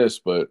this and this,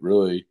 but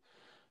really,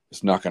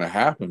 it's not going to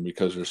happen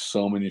because there's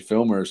so many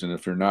filmers, and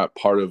if you're not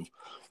part of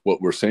what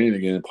we're saying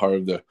again, part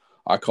of the,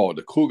 I call it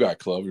the cool guy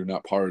club. You're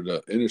not part of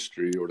the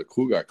industry or the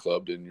cool guy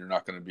club, then you're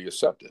not going to be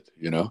accepted.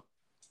 You know.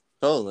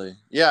 totally,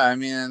 yeah, I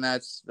mean, and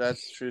that's a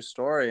true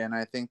story. And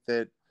I think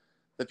that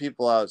the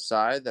people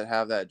outside that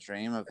have that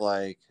dream of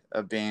like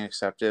of being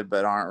accepted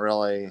but aren't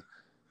really,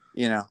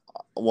 you know,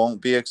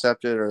 won't be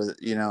accepted, or,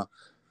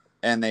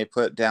 and they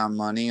put down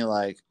money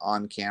like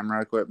on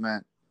camera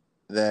equipment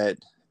that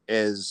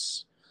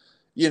is,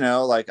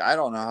 like, I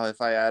don't know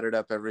if I added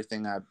up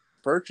everything I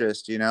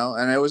purchased,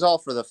 and it was all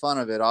for the fun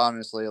of it,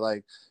 honestly.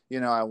 Like,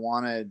 I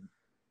wanted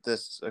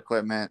this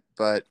equipment,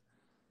 but,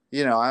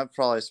 I've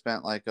probably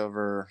spent like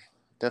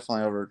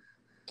definitely over,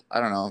 I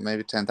don't know,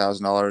 maybe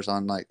 $10,000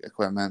 on like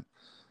equipment.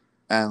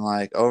 And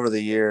like over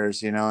the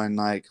years, and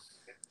like,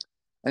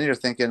 and you're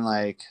thinking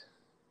like,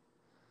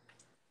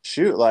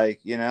 shoot,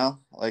 like,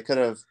 I could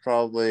have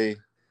probably,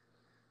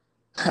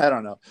 I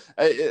don't know.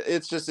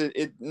 It's just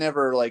it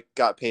never like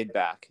got paid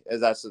back.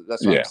 That's what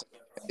I'm Yeah.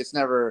 saying. It's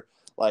never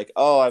like,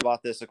 oh, I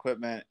bought this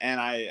equipment and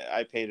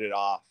I paid it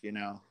off.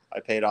 I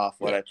paid off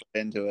what Yeah. I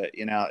put into it.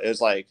 It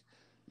was like,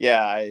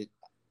 yeah,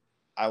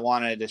 I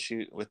wanted to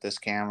shoot with this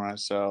camera,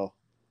 so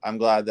I'm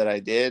glad that I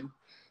did.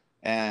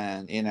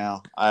 And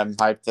I'm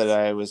hyped that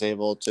I was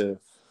able to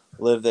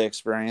live the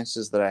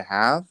experiences that I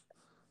have.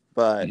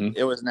 But Mm-hmm.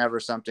 it was never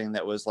something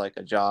that was like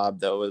a job.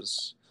 That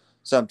was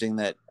something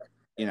that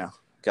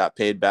got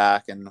paid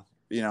back, and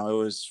it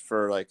was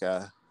for like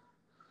a,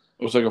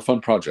 It was like a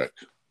fun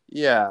project.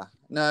 yeah,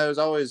 no, it was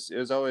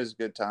always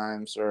good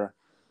times. Or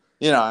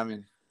I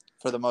mean,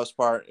 for the most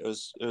part, it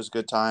was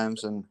good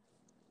times. And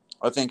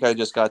I think I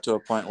just got to a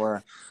point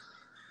where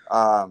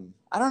I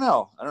don't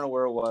know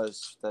where it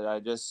was that I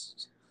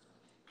just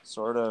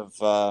sort of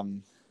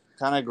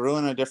kind of grew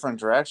in a different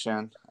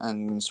direction,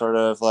 and sort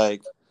of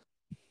like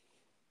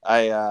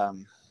I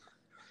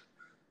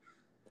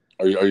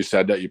Are you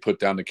sad that you put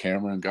down the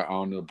camera and got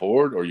on the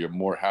board, or you're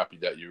more happy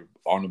that you're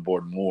on the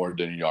board more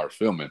than you are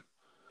filming?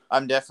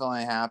 I'm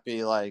definitely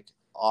happy, like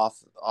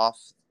off,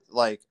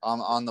 like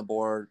on the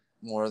board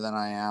more than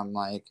I am,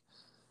 like,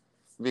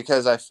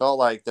 because I felt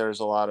like there's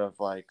a lot of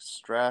like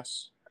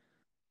stress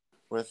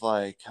with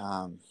like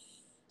a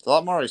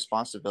lot more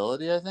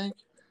responsibility, I think.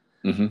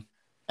 Mm-hmm.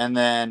 And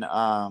then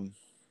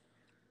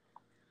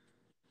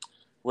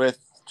with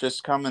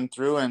just coming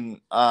through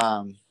and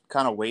kind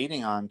of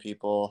waiting on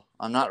people,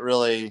 I'm not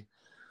really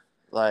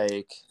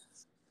like,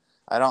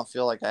 I don't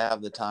feel like I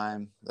have the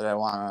time that I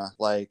want to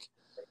like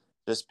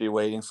just be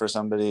waiting for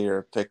somebody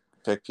or pick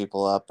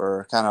people up,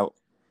 or kind of,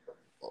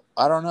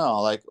 I don't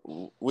know, like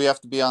we have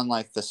to be on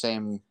like the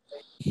same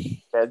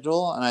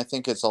schedule. And I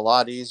think it's a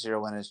lot easier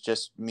when it's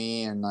just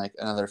me and like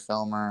another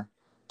filmer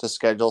to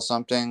schedule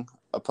something,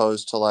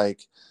 opposed to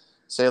like,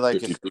 say, like,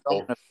 if 50 you're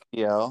filming people. a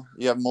video,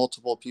 you have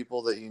multiple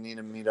people that you need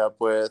to meet up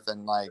with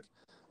and like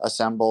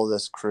assemble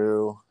this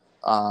crew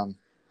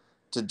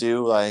to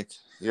do like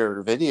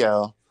your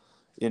video,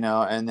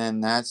 and then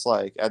that's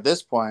like, at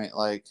this point,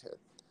 like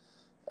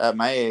at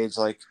my age,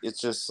 like it's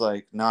just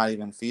like not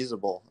even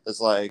feasible. It's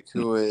like,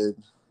 who would,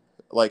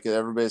 like,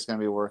 everybody's going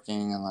to be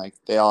working, and like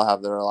they all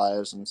have their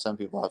lives, and some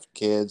people have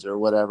kids or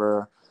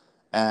whatever.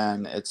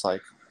 And it's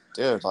like,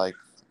 dude, like,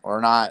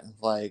 we're not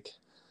like,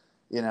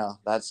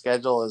 that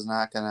schedule is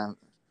not going to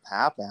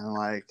happen.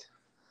 Like,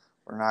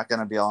 we're not going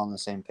to be all on the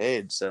same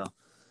page. So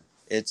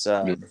it's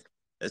Yeah.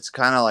 it's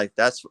kind of like,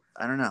 that's,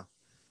 I don't know,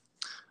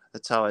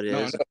 that's how it No,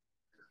 is.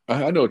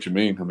 I know what you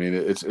mean. I mean,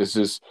 it's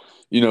just,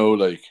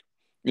 like,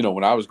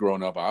 when I was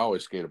growing up, I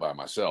always skated by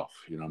myself.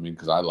 You know what I mean?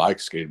 Because I like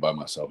skating by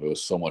myself. It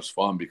was so much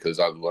fun because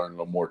I learned a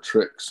little more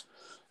tricks,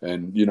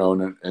 and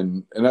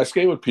and I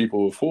skated with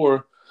people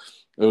before.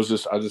 It was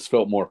just, I just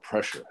felt more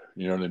pressure.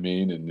 You know what I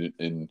mean?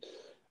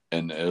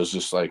 And it was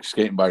just like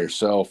skating by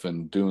yourself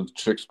and doing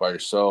tricks by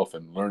yourself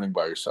and learning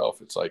by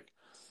yourself. It's like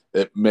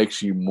it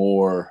makes you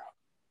more.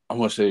 I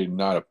want to say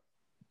not a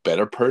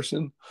better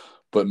person,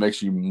 but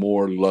makes you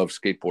more love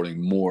skateboarding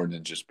more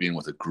than just being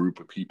with a group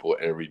of people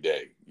every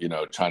day,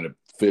 trying to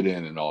fit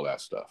in and all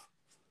that stuff.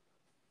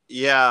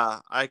 Yeah,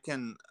 I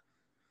can.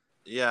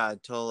 Yeah,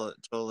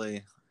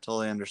 totally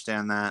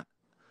understand that.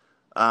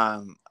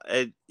 I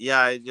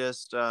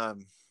just,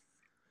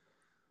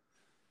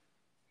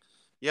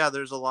 yeah,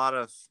 there's a lot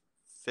of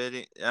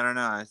fitting. I don't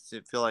know.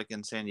 Feel like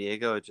in San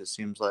Diego, it just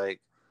seems like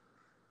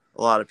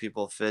a lot of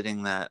people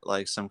fitting that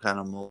like some kind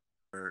of mold,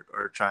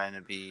 or trying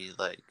to be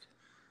like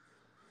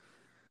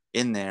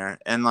in there.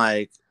 And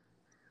like,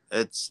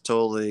 it's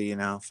totally,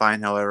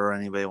 fine however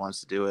anybody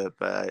wants to do it.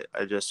 But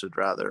I just would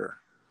rather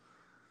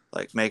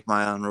like make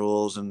my own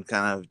rules and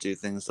kind of do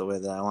things the way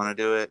that I want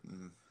to do it.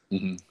 And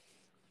Mm-hmm.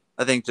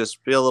 I think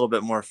just be a little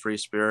bit more free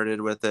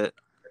spirited with it.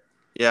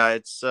 Yeah,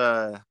 it's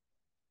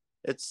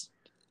it's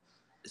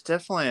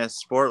definitely a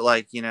sport.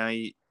 Like,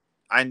 I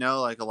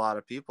know like a lot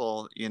of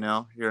people,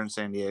 here in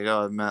San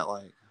Diego. I've met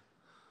like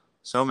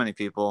so many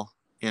people,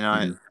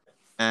 Mm-hmm.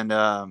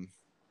 and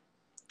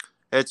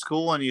it's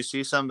cool when you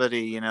see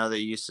somebody, that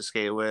you used to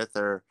skate with,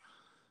 or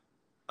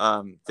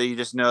that you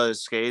just know that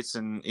skates,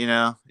 and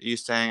you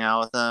used to hang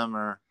out with them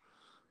or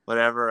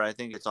whatever. I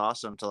think it's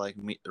awesome to like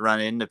run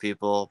into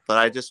people, but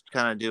I just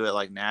kind of do it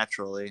like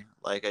naturally.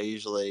 Like, I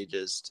usually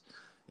just,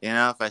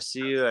 if I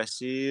see you, I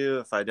see you.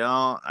 If I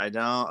don't, I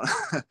don't.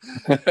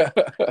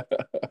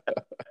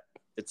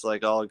 It's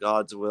like all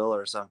God's will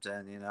or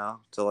something,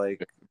 to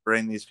like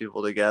bring these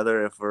people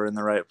together if we're in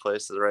the right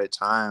place at the right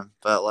time.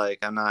 But like,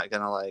 I'm not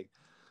gonna like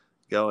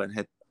go and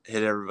hit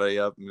hit everybody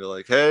up and be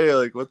like, hey,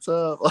 like, what's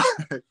up?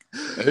 Like,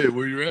 Hey,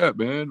 where you at,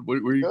 man? Where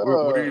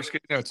are uh, you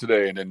skating at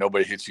today? And then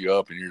nobody hits you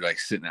up, and you're like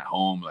sitting at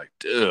home, like,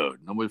 dude,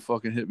 nobody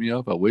fucking hit me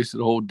up. I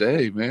wasted a whole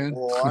day, man.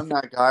 well, I'm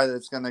that guy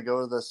that's gonna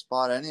go to the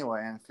spot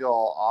anyway and feel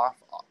all off,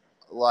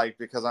 like,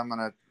 because I'm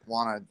gonna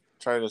want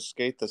to try to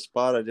skate the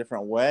spot a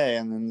different way,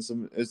 and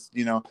then it's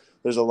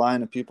there's a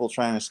line of people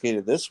trying to skate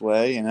it this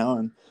way, and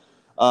then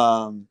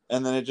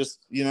it just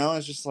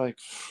it's just like,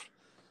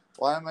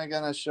 why am I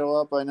gonna show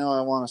up? I know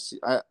I want to see.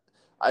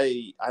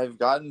 I've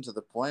gotten to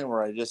the point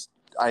where I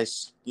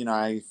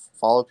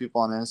follow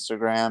people on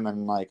Instagram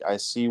and like I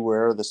see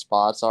where the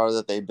spots are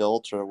that they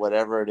built or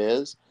whatever it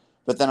is,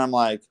 but then I'm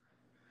like,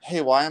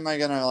 hey, why am I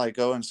gonna like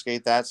go and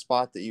skate that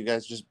spot that you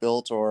guys just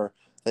built or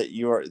that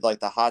you are like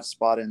the hot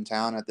spot in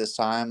town at this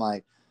time?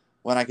 Like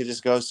when I could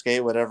just go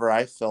skate whatever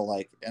I feel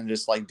like and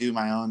just like do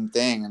my own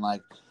thing and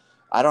like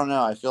I don't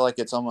know. I feel like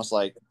it's almost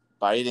like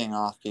biting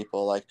off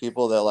people, like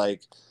people that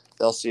like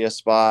they'll see a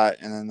spot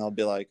and then they'll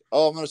be like,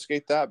 "Oh, I'm gonna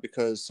skate that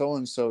because so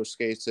and so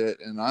skates it,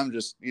 and I'm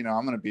just,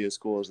 I'm gonna be as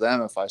cool as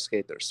them if I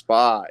skate their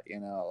spot,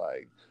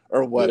 like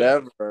or Yeah.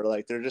 whatever.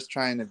 Like they're just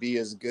trying to be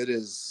as good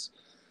as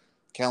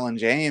Kellen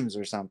James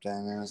or something."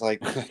 And it's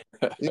like,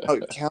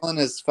 Kellen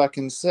is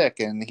fucking sick,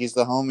 and he's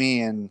the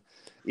homie, and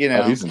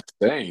Oh, he's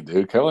insane,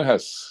 dude. Kellen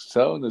is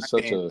I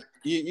such mean, a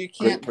you great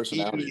can't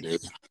personality, be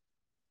dude.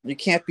 you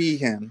can't be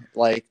him.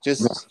 Like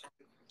No.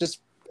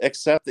 just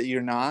accept that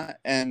you're not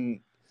and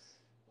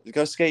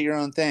go skate your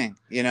own thing,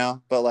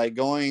 but like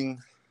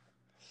going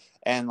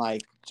and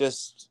like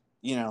just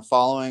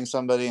following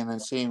somebody and then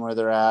seeing where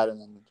they're at and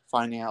then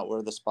finding out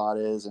where the spot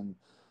is and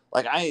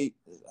like I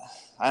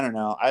don't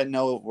know, I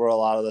know where a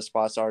lot of the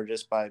spots are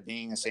just by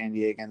being a San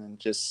Diegan and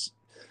just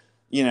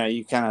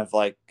you kind of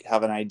like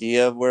have an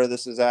idea of where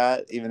this is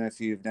at even if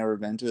you've never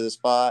been to the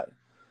spot.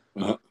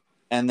 Uh-huh.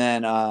 And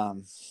then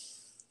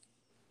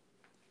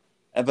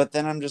but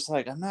then I'm just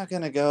like, I'm not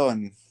gonna go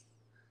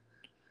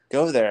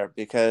there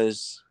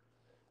because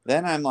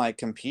then I'm like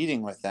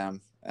competing with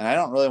them, and I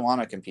don't really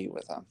want to compete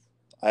with them.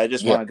 I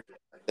just Yeah. want to do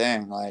my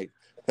thing, like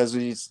because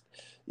it's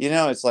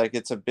like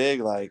it's a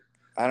big like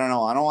I don't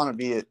know. I don't want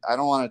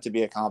it to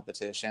be a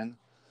competition.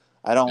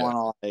 I don't Yeah.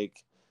 want to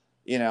like,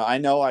 I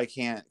know I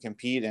can't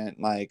compete in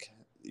like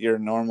your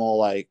normal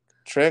like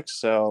tricks.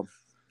 So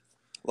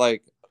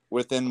like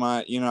within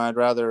my, I'd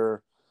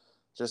rather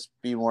just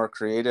be more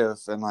creative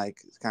and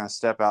like kind of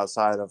step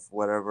outside of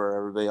whatever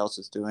everybody else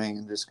is doing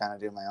and just kind of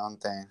do my own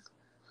thing.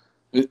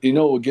 You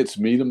know what gets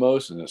me the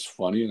most, and it's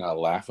funny, and I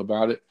laugh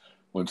about it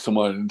when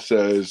someone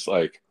says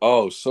like,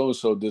 "Oh, so and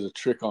so did a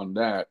trick on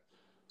that,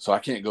 so I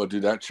can't go do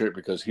that trick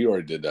because he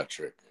already did that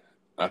trick."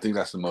 I think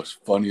that's the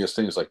most funniest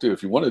thing. It's like, dude,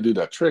 if you want to do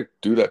that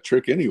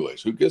trick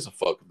anyways. Who gives a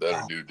fuck if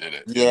that dude did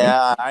it? You know?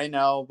 Yeah, I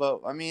know,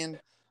 but I mean,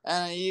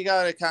 and you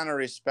got to kind of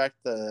respect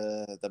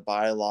the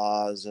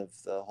bylaws of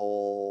the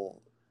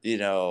whole.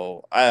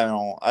 I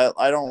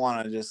don't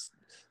want to just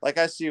like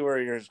I see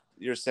where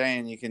you're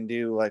saying you can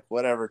do like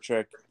whatever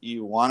trick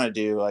you want to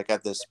do like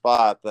at this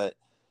spot, but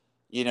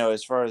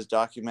as far as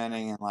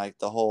documenting and like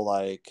the whole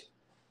like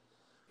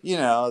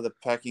the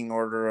pecking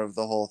order of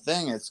the whole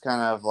thing, it's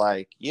kind of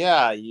like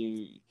yeah,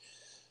 you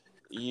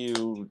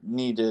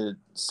need to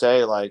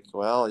say like,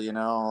 well,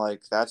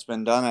 like that's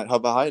been done at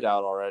Hubba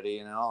Hideout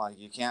already, like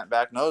you can't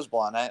back nose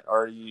blunt it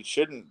or you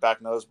shouldn't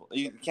back nose.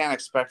 You can't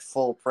expect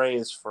full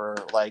praise for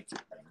like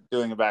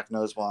doing a back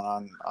nose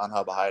blunt on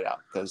Hubba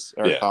Hideout because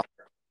Yeah.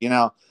 you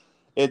know,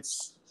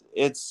 it's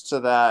to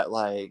that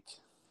like,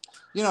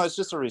 it's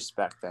just a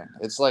respect thing.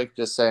 It's like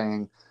just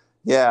saying,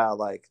 yeah,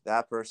 like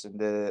that person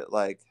did it.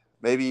 Like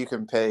maybe you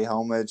can pay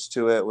homage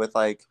to it with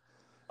like,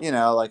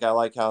 like I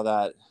like how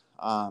that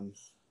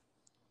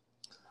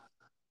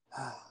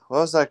what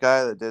was that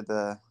guy that did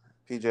the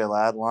PJ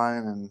Ladd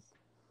line and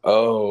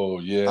Oh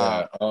uh,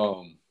 yeah. I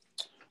know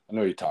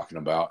what you're talking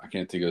about. I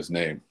can't think of his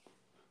name.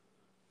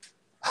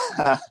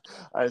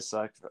 I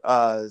suck.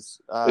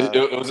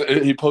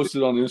 He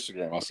posted on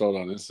Instagram. I saw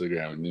it on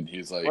Instagram, and then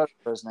he's Whatever like,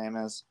 his name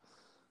is,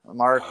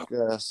 Mark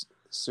 "Oh,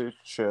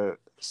 Suchi.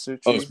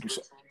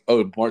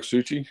 Mark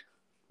Succi."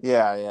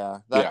 Yeah,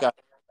 that Yeah. guy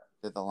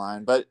did the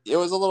line, but it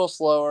was a little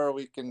slower.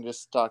 We can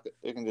just talk.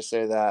 We can just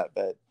say that,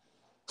 but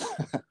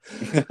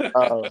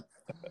uh,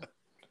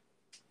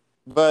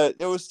 but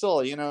it was still,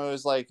 it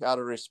was like out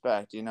of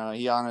respect.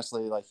 He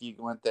honestly like he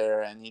went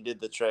there and he did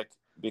the trick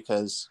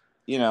because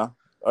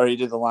or he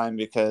did the line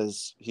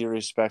because he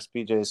respects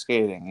PJ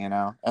skating,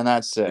 and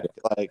that's sick.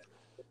 Like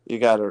you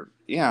gotta,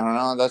 I don't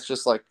know. That's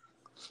just like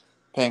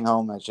paying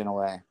homage in a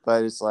way,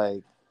 but it's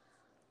like,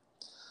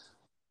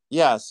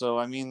 yeah. So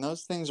I mean,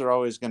 those things are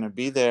always going to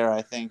be there.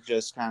 I think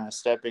just kind of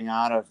stepping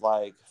out of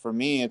like, for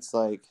me, it's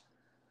like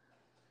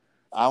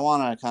I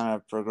want to kind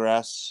of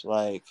progress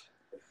like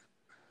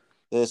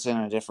this in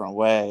a different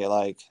way.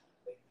 Like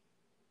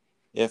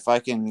if I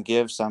can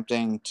give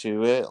something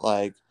to it,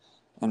 like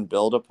and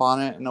build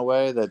upon it in a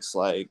way that's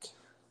like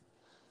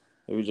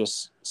maybe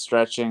just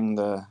stretching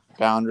the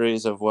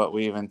boundaries of what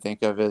we even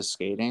think of as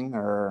skating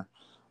or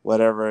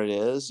whatever it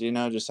is,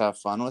 just have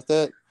fun with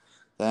it,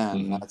 then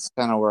Mm-hmm. that's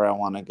kind of where I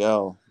want to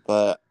go.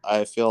 But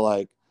I feel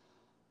like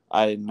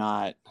I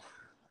not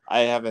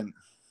I haven't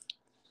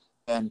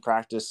been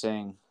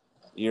practicing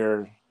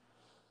your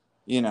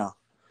you know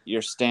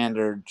your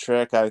standard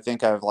trick. I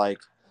think I've like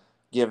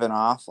given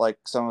off like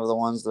some of the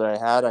ones that I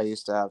had. I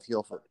used to have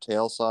heel foot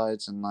tail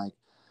slides, and like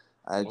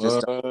I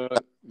just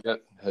What? Yeah,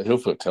 heel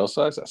flip tail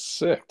size. That's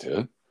sick,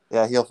 dude.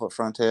 yeah, heel foot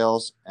front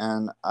tails,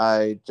 and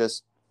I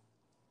just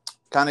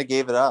kind of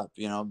gave it up,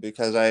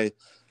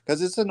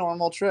 because it's a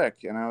normal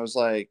trick, and I was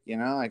like,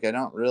 like I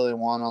don't really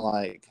want to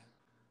like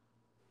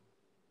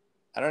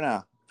I don't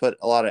know put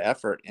a lot of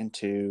effort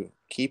into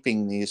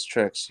keeping these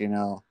tricks,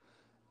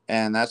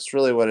 and that's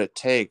really what it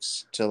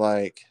takes to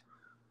like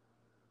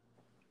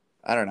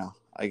I don't know,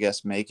 I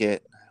guess make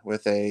it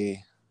with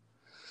a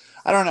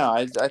I don't know,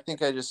 I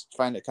think I just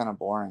find it kind of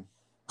boring,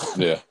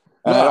 Yeah.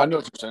 and No, I I don't know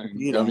what you're saying. I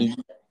competing mean,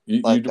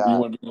 you like you that.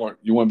 want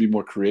to be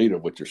more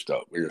creative with your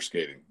stuff when you're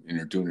skating and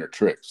you're doing your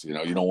tricks. You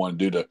don't want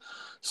to do the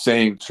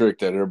same trick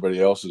that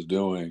everybody else is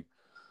doing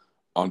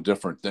on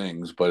different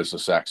things, but it's the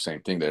exact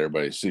same thing that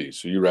everybody sees.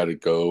 So you rather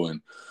go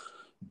and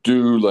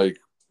do like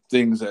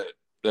things that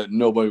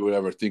nobody would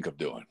ever think of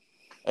doing.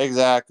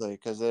 Exactly,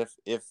 because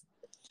if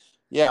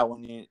yeah,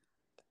 when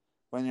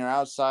you're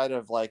outside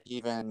of like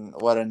even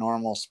what a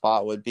normal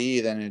spot would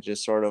be, then it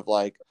just sort of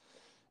like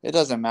it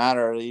doesn't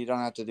matter. You don't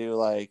have to do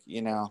like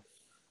as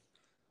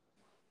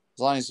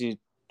long as you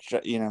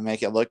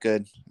make it look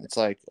good. It's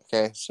like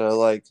okay, so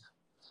like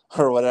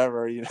or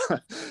whatever,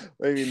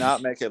 maybe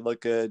not make it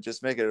look good,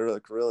 just make it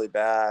look really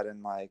bad,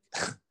 and like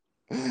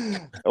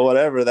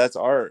whatever. That's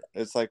art.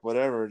 It's like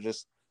whatever.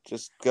 Just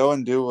go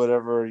and do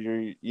whatever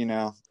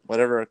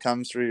whatever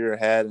comes through your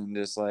head, and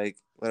just like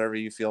whatever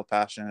you feel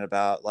passionate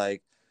about,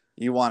 like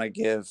you want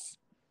to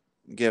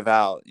give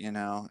out,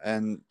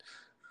 and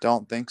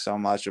don't think so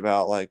much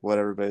about like what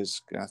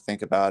everybody's gonna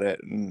think about it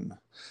and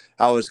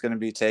how it's gonna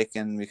be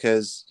taken,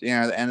 because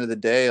at the end of the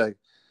day, like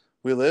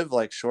we live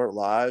like short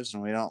lives,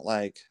 and we don't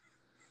like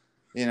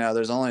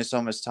there's only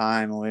so much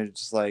time, and we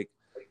just like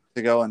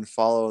to go and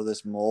follow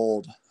this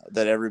mold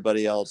that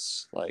everybody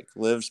else like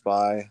lives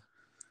by,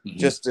 Mm-hmm.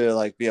 just to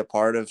like be a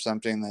part of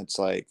something that's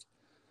like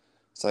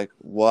it's like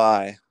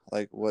why,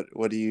 like what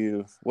do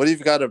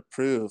you've got to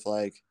prove,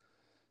 like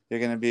you're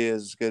gonna be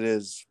as good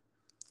as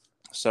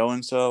so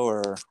and so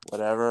or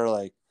whatever,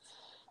 like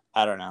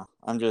I don't know,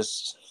 I'm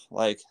just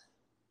like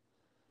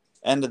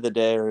end of the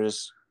day we're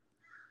just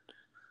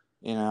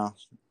you know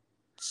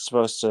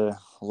supposed to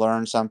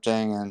learn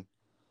something, and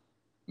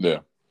Yeah.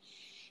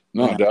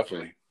 you No, know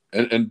definitely.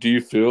 And do you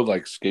feel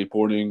like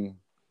skateboarding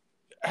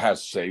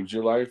has saved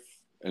your life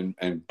and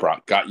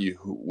got you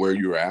where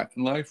you're at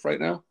in life right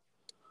now?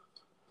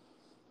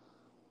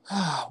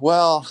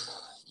 well,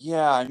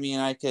 yeah, I mean,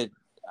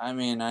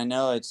 I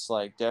know it's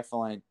like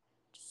definitely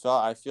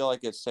I feel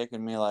like it's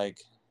taken me like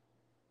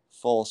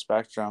full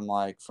spectrum,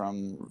 like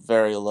from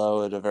very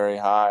low to very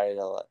high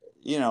to,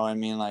 I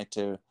mean, like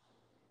to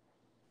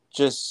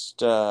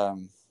just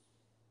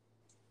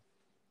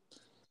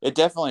it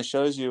definitely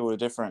shows you a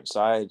different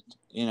side.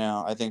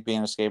 I think being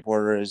a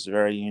skateboarder is a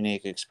very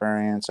unique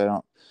experience.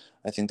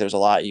 I think there's a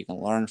lot you can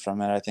learn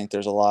from it. I think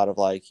there's a lot of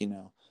like,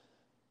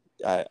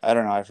 I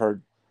don't know, I've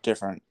heard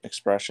different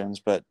expressions,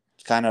 but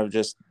kind of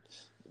just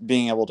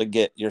being able to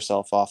get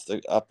yourself off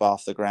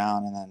the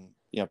ground, and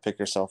then, pick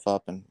yourself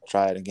up and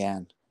try it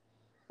again,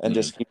 and Mm-hmm.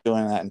 just keep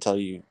doing that until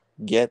you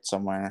get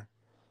somewhere.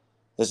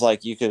 It's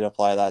like you could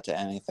apply that to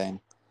anything.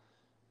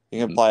 You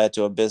can Mm-hmm. apply it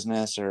to a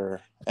business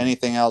or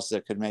anything else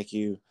that could make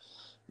you,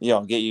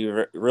 get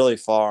you really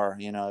far.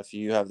 If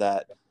you have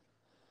that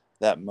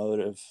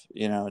motive,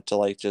 to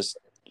like just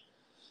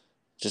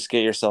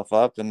get yourself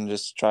up and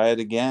just try it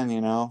again,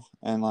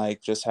 and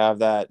like just have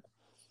that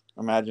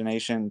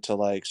imagination to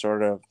like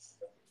sort of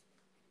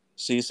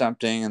see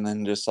something, and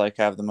then just like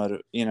have the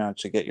motive,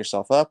 to get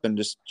yourself up and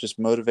just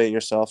motivate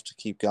yourself to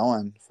keep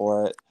going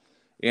for it,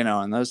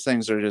 and those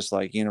things are just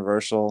like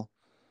universal.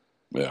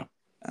 Yeah.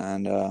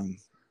 And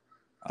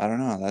I don't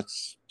know,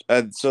 that's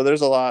so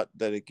there's a lot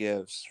that it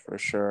gives for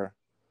sure.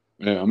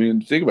 Yeah. I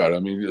mean, think about it. I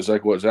mean, it's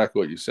like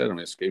exactly what you said. I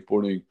mean,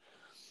 skateboarding,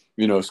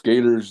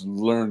 skaters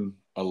learn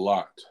a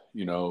lot,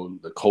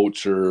 the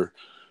culture,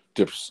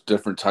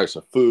 different types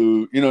of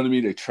food. You know what I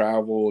mean? They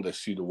travel, they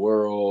see the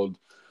world,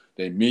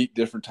 they meet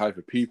different type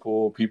of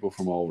people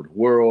from all over the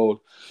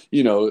world,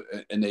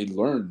 and they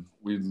learn.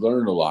 We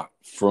learn a lot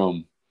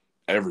from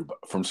everybody,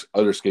 from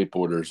other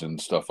skateboarders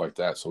and stuff like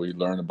that. So we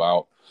learn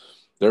about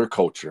their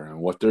culture and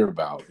what they're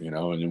about,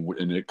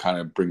 and it kind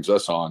of brings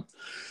us on.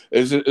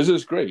 Is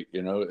this great?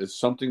 It's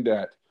something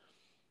that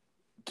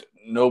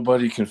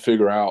nobody can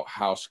figure out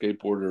how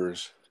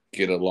skateboarders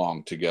get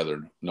along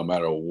together, no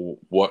matter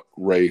what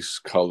race,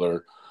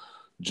 color,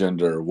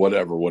 gender,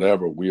 whatever.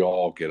 We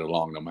all get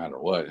along no matter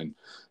what, and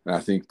I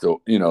think the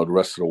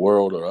rest of the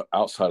world or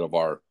outside of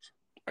our,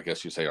 I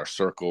guess you say our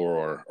circle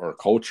or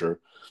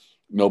culture,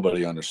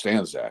 nobody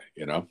understands that.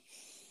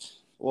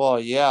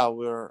 Well, yeah,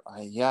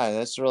 yeah,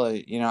 that's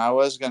really, I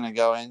was going to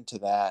go into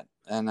that,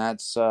 and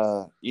that's,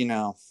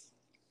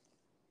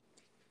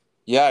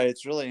 Yeah,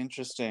 it's really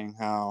interesting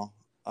how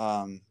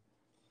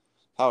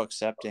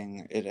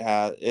accepting it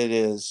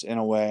is in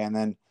a way, and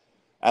then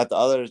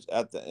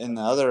in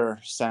the other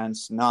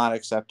sense, not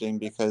accepting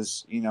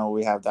because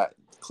we have that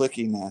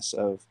clickiness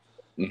of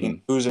Hmm.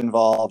 who's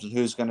involved and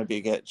who's going to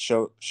be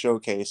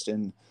showcased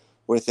in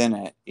within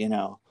it.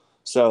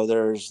 So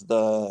there's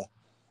the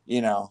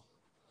you know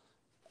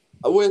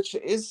which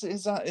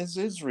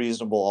is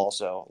reasonable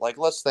also. Like,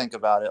 let's think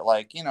about it.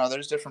 Like,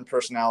 there's different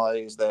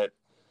personalities that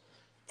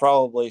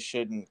probably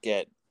shouldn't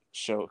get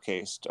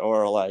showcased,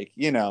 or like,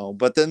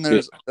 but then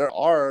Yeah. there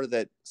are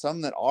that some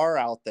that are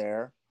out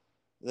there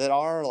that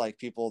are like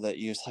people that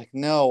use like,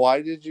 no,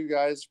 why did you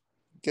guys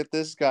get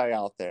this guy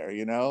out there?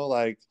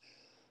 Like,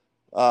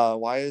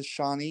 why is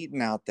Sean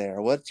Eaton out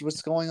there?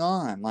 What's going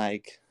on?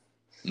 Like,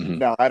 Hmm.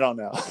 no, I don't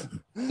know.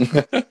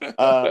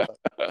 uh,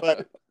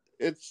 but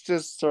it's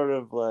just sort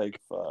of like,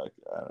 fuck,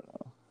 I don't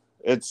know.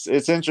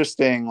 It's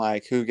interesting,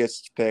 like who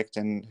gets picked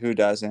and who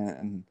doesn't,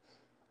 and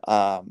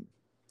um,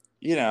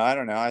 I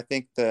don't know. I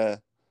think we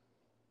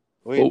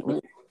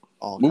Well,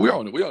 all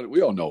well, kind of.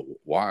 we all know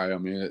why. I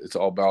mean, it's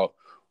all about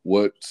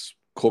what's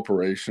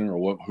corporation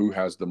or who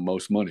has the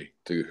most money.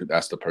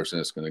 That's the person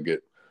that's going to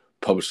get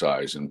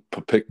publicized and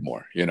picked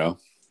more.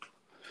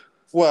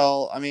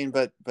 Well, I mean,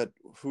 but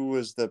who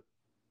was the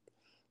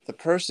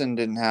person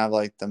didn't have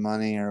like the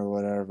money or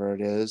whatever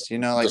it is, The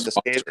like the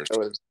skater sponsors.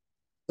 was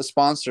the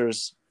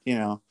sponsors,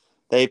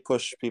 they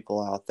push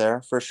people out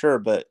there for sure,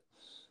 but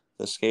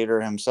the skater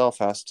himself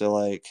has to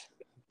like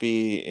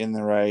be in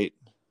the right,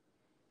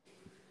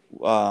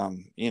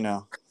 um, you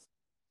know,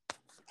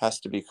 has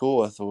to be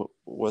cool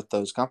with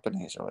those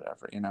companies or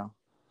whatever.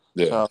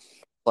 Yeah. So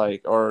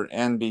like,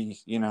 and be,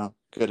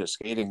 good at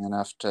skating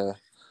enough to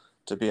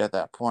be at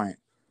that point.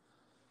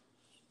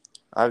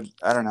 I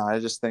don't know. I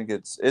just think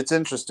it's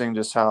interesting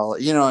just how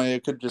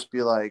it could just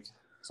be like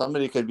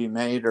somebody could be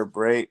made or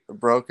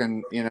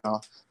broken.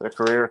 Their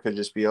career could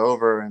just be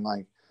over, and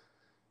like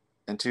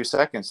in 2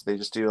 seconds they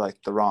just do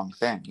like the wrong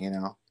thing.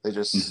 They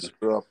just Hmm.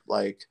 screw up,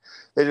 like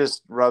they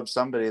just rub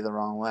somebody the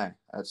wrong way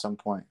at some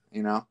point.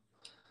 And then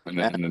And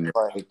and then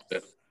like,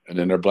 and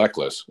then they're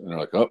blacklisted, and they're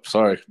like, "Oh,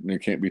 sorry, you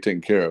can't be taken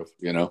care of."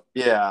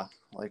 yeah,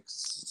 like,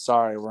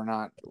 sorry, we're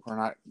not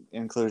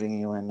including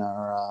you in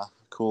our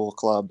cool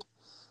club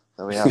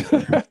that we have.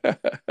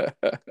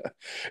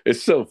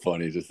 It's so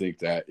funny to think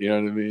that. You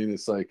know what I mean?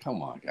 It's like,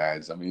 come on,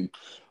 guys. I mean,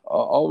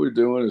 all we're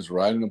doing is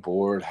riding a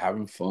board,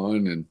 having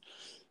fun, and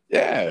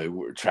yeah,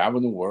 we're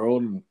traveling the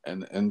world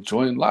and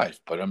enjoying life.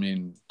 But I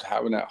mean,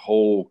 having that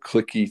whole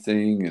clicky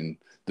thing and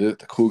the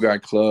cool guy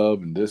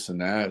club and this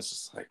and that, it's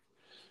just like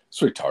it's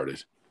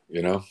retarded.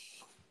 You know?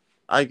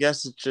 I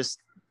guess it's just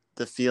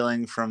the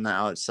feeling from the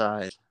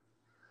outside,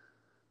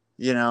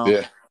 you know,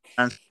 Yeah.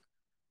 and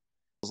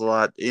a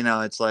lot,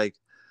 it's like,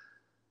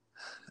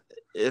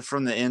 if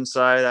from the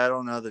inside, I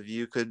don't know, the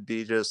view could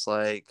be just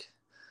like,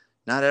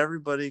 not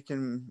everybody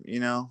can,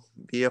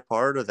 be a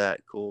part of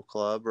that cool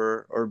club,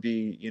 or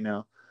be,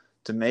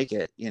 to make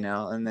it,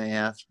 and they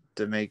have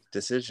to make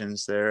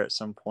decisions there at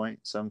some point,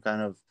 some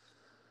kind of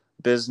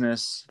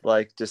business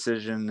like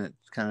decision that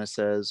kind of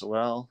says,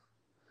 well,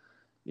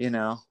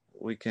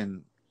 we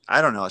can, I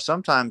don't know.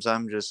 Sometimes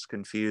I'm just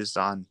confused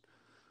on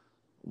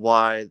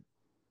why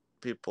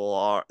people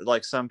are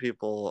like, some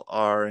people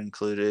are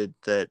included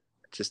that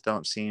just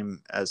don't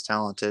seem as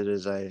talented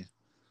as I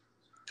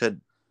could,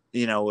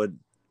 would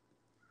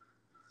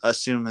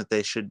assume that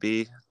they should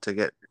be to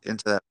get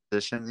into that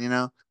position.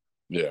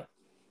 Yeah.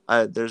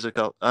 There's a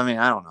couple, I mean,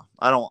 I don't know.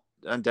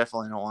 I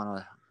definitely don't want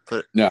to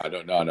put, No,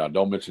 no, no, no.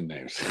 Don't mention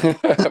names.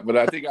 But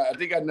I think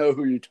I know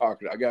who you're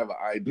talking. I got an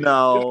idea.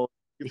 no,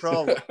 you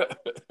probably,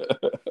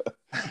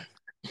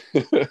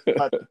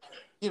 but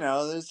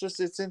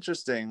it's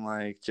interesting,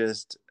 like,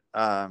 just,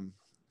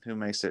 who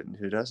makes it and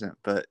who doesn't.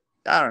 But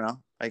I don't know.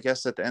 I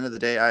guess at the end of the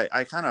day,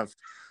 I kind of,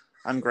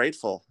 I'm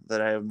grateful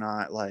that I am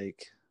not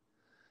like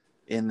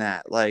in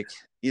that, like,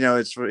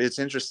 it's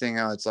interesting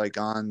how it's like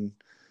gone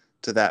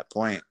to that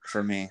point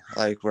for me,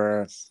 like,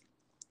 where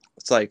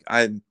it's like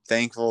I'm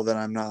thankful that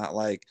I'm not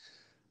like,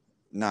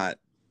 not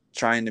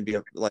trying to be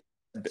like,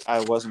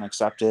 I wasn't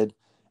accepted,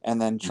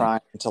 and then Mm.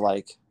 trying to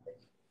like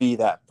be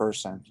that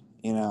person,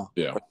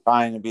 Yeah. or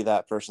trying to be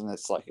that person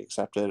that's like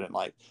accepted and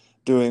like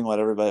doing what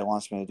everybody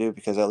wants me to do,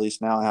 because at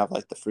least now I have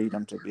like the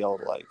freedom to be able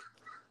to like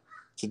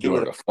to do Do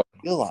what I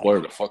feel like.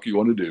 whatever the fuck you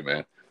want to do,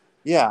 man.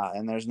 Yeah,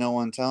 and there's no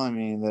one telling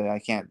me that I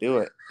can't do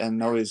it, and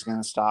nobody's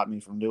gonna stop me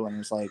from doing it.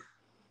 It's like,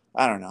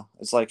 I don't know.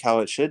 It's like how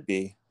it should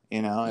be.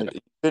 Yeah. You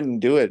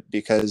shouldn't do it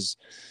because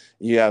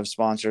you have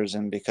sponsors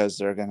and because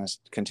they're going to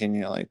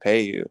continually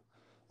pay you.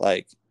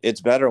 Like,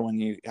 it's better when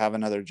you have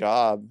another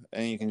job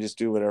and you can just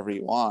do whatever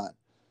you want.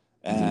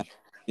 Hmm.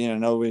 And,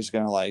 nobody's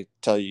going to like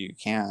tell you you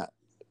can't,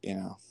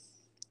 you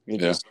Yeah.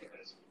 just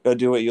go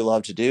do what you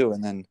love to do.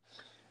 And then,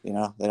 they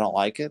don't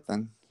like it,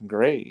 then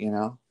great.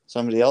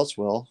 Somebody else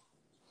will.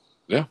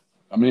 Yeah.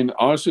 I mean,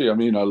 honestly, I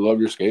mean, I love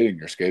your skating.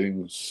 Your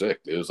skating was sick.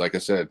 It was like I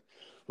said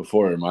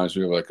before. It reminds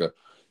me of like a,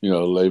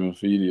 Laban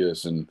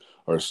Phidias and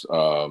or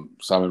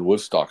Simon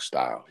Woodstock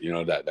style.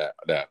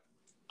 That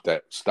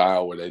that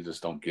style where they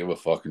just don't give a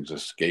fuck and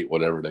just skate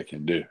whatever they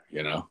can do,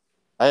 you know?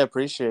 I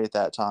appreciate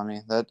that,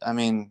 Tommy. That I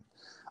mean,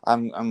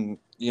 I'm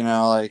you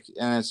know like,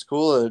 and it's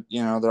cool that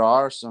there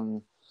are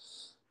some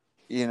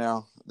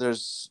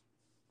there's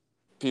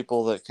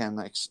people that can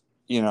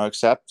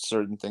accept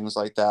certain things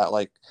like that.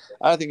 Like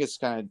I think it's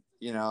kind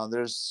of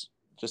there's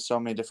just so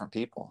many different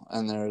people,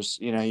 and there's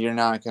you're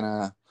not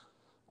gonna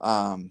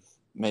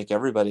make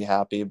everybody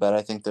happy, but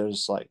I think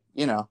there's like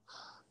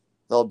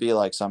there'll be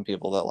like some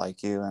people that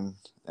like you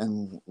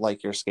and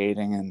like your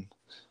skating, and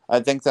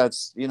I think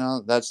that's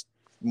that's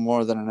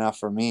more than enough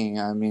for me.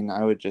 I mean,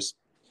 I would just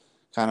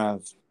kind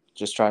of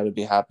just try to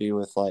be happy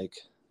with like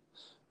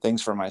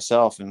things for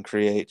myself and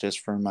create just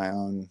for my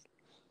own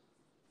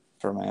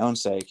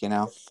sake,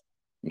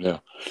 Yeah.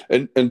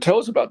 And tell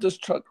us about this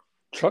truck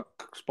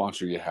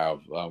sponsor you have,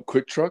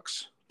 Quick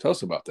Trucks. Tell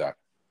us about that.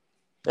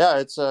 Yeah,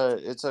 it's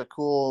a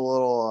cool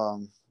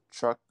little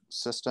truck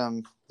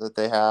system that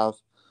they have.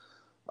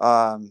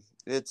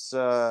 It's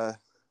yeah,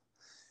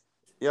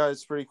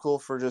 it's pretty cool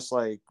for just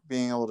like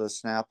being able to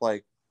snap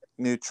like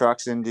new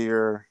trucks into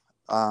your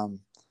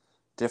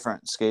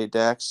different skate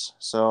decks.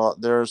 So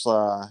there's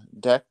a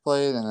deck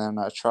plate and then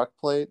a truck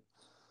plate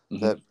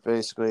Mm-hmm. that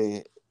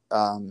basically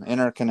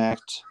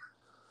interconnect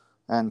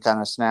and kind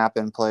of snap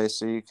in place,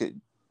 so you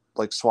could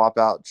like swap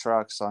out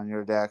trucks on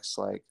your decks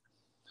like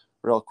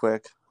real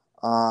quick.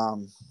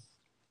 Um,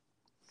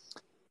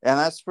 and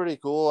that's pretty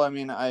cool. I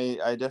mean,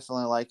 I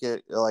definitely like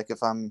it. Like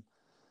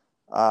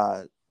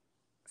uh,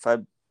 if I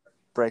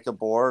break a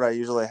board, I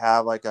usually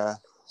have like a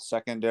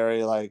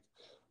secondary like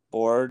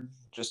board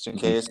just in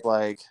Mm-hmm. case,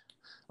 like,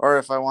 or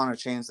if I want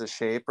to change the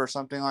shape or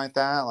something like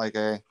that, like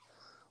I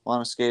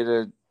want to skate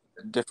a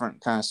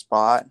different kind of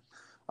spot,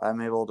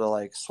 I'm able to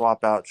like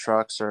swap out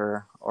trucks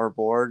or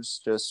boards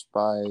just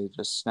by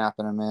just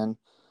snapping them in.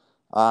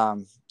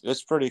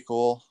 It's pretty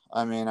cool.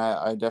 I mean,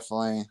 I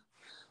definitely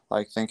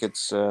like think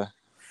it's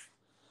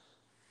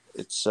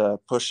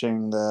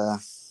pushing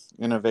the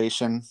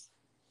innovation.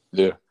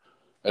 Yeah.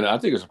 And I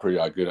think it's a pretty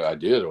good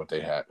idea what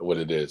they had, what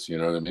it is. You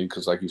know what I mean?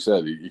 Because, like you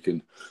said, you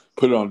can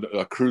put it on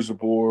a cruiser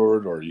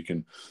board, or you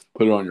can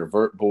put it on your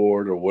vert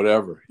board, or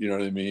whatever. You know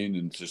what I mean?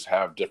 And just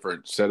have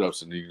different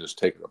setups, and you can just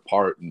take it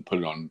apart and put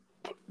it on,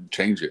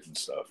 change it and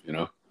stuff. You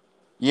know?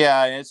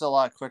 Yeah, it's a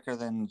lot quicker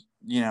than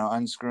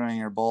unscrewing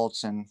your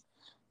bolts and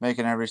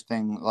making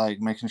everything like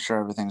making sure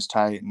everything's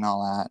tight and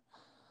all that.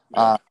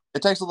 Yeah.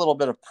 It takes a little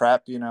bit of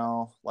prep,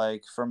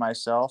 like for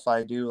myself,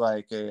 I do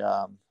a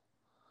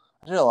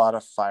lot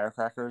of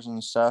firecrackers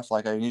and stuff.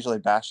 Like I usually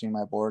bashing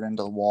my board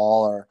into the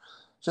wall or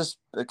just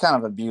kind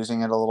of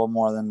abusing it a little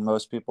more than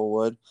most people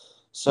would.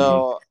 Mm-hmm.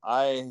 So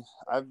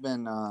I've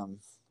been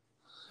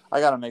I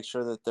got to make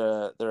sure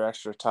that they're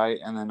extra tight,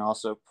 and then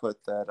also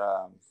put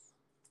that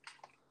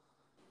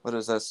what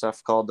is that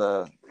stuff called,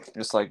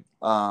 just like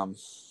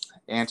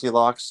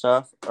anti-lock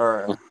stuff,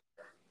 or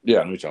Yeah,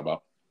 I know what you're talking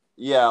about.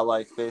 yeah,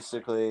 like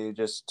basically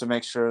just to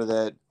make sure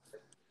that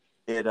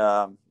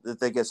that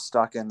they get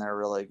stuck in there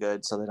really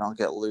good so they don't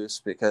get loose,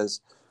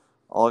 because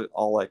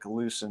I'll like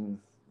loosen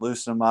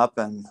them up,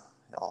 and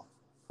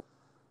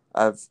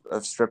I've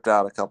stripped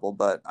out a couple,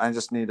 but I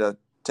just need to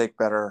take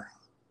better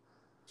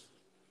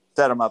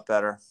set them up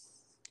better.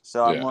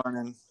 So Yeah.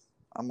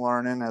 I'm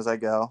learning as I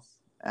go,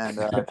 and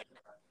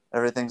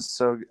everything's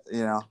so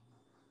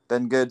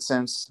been good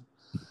since.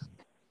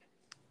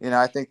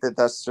 I think that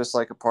that's just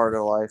like a part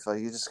of life.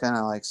 Like you just kind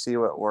of like see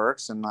what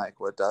works and like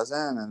what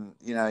doesn't, and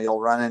you'll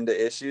run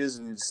into issues,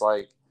 and you just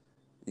like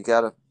you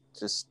gotta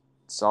just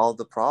solve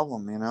the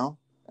problem, And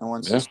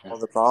once you Yeah. solve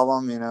the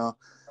problem,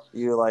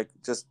 you like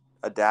just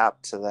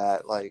adapt to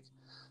that, like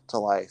to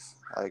life,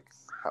 like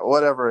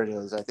whatever it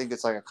is. I think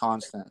it's like a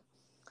constant.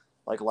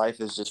 Like life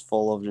is just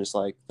full of just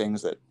like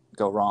things that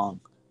go wrong,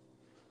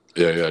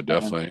 Yeah. Yeah. and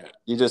Definitely.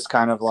 you just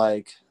kind of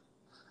like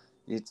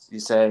you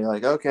say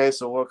like, okay,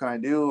 so what can I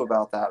do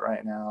about that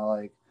right now?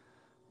 Like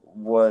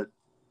what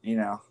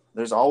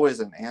there's always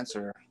an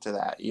answer to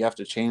that. You have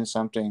to change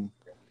something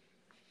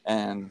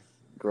and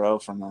grow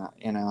from that.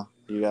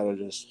 You got to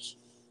just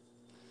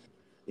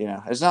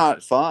it's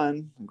not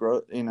fun.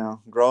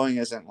 Growing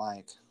isn't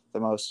like the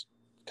most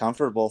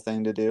comfortable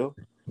thing to do,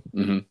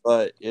 Mm-hmm.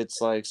 but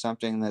it's like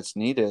something that's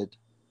needed.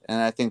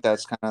 And I think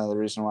that's kind of the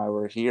reason why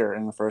we're here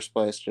in the first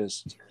place,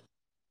 just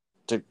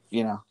to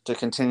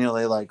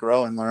continually like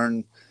grow and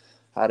learn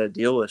how to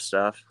deal with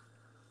stuff.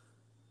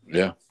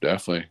 Yeah,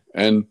 definitely.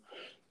 And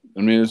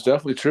I mean, it's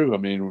definitely true. I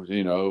mean,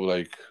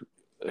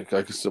 like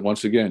I said,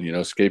 once again,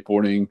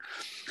 skateboarding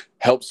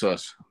helps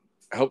us,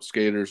 help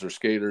skaters or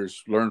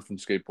skaters learn from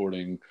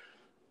skateboarding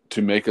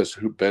to make us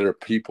better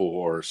people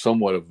or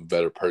somewhat of a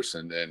better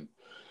person. And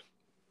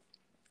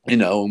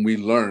we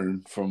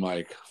learn from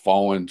like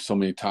falling so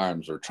many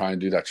times or trying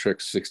to do that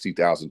trick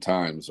 60,000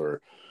 times,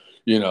 or,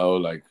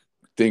 like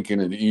thinking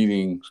and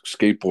eating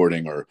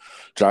skateboarding, or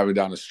driving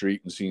down the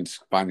street and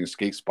finding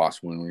skate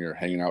spots when you're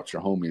hanging out with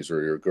your homies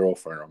or your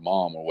girlfriend or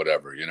mom or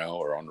whatever,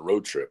 or on the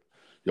road trip.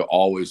 You're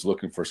always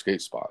looking for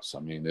skate spots. I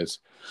mean, it's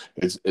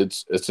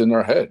in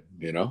our head.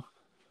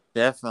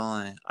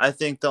 Definitely. I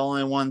think the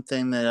only one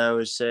thing that I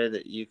would say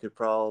that you could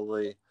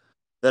probably,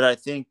 that I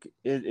think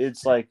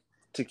it's like,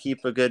 to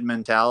keep a good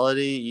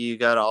mentality, you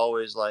got to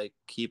always like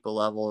keep a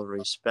level of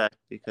respect,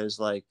 because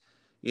like,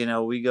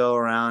 we go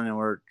around and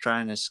we're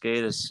trying to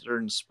skate a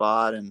certain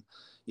spot, and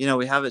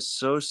we have it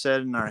so set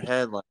in our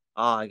head like,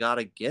 oh, I got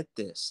to get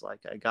this.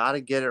 Like I got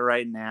to get it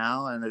right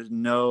now, and there's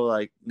no,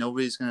 like,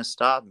 nobody's going to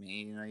stop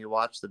me. You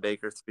watch the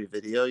Baker 3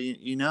 video, like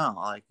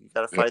you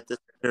got to Yeah. fight the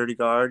security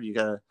guard, you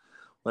got to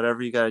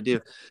whatever you got to do.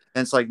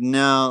 And it's like,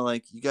 no,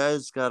 like you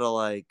guys got to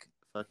like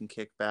fucking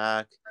kick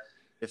back.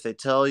 If they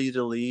tell you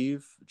to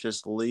leave,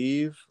 just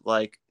leave.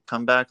 Like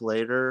come back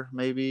later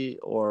maybe,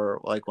 or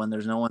like when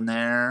there's no one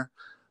there.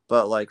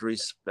 But like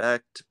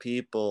respect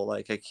people.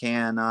 Like I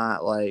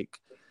cannot like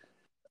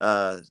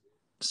uh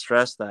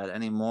stress that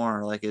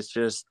anymore. Like it's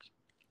just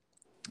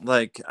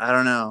like, I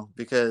don't know,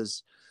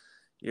 because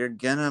you're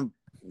gonna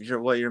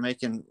you're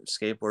making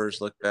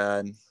skateboarders look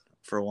bad,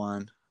 for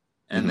one.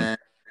 And Hmm. then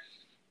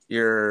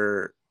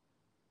you're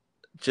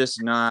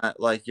just not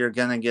like, you're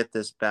gonna get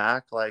this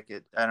back, like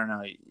it, I don't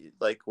know,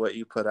 like what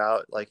you put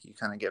out, like you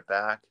kind of get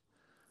back.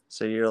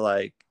 So you're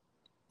like,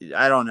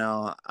 I don't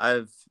know,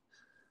 I've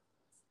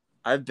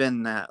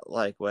been that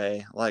like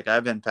way, like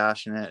I've been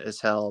passionate as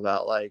hell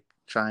about like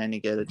trying to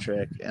get a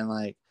trick, and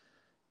like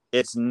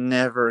it's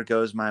never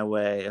goes my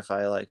way if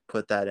I like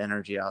put that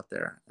energy out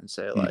there and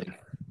say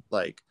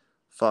like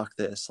fuck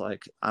this,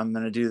 like I'm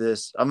gonna do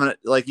this, I'm gonna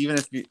like, even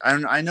if you,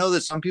 I know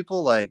that some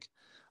people like,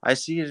 I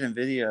see it in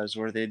videos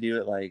where they do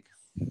it like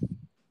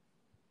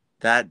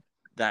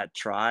that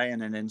try,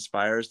 and it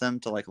inspires them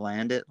to like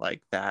land it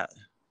like that.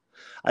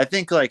 I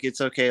think like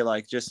it's okay,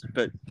 like just,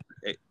 but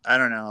I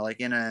don't know, like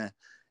in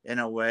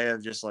a way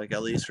of just like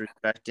at least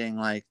respecting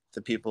like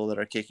the people that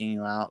are kicking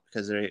you out,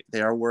 because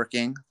they are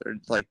working, they're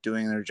like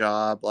doing their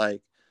job,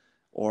 like,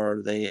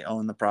 or they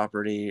own the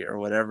property or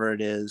whatever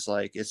it is,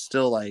 like it's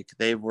still like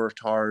they've worked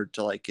hard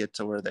to like get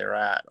to where they're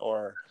at,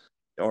 or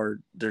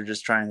they're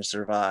just trying to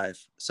survive.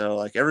 So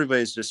like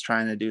everybody's just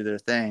trying to do their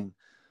thing.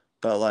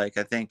 But like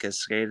I think as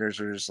skaters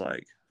we're just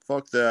like,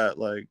 fuck that,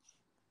 like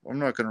I'm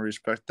not gonna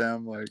respect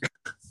them, like.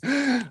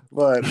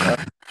 But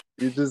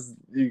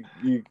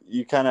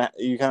you kind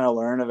of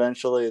learn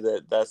eventually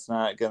that that's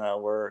not gonna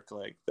work,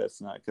 like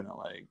that's not gonna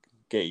like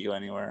get you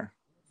anywhere,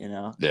 and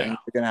Yeah. you're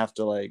gonna have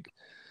to like,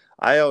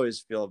 I always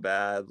feel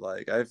bad,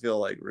 like I feel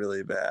like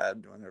really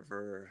bad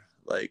whenever,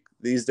 like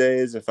these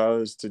days, if I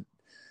was to,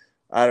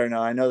 I don't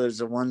know, I know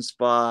there's a one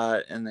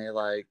spot and they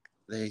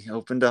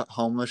opened a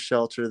homeless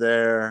shelter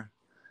there,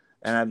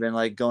 and I've been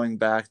like going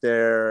back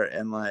there,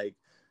 and like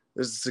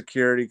there's a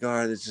security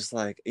guard that's just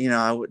like,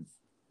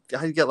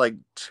 I'd get like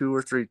 2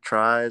 or 3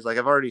 tries. Like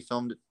I've already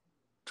filmed it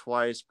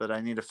twice, but I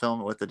need to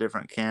film it with a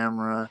different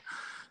camera.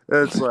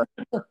 It's like,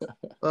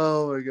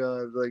 oh my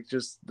god, like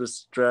just the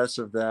stress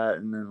of that.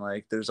 And then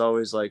like there's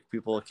always like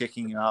people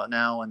kicking you out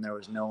now when there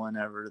was no one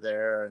ever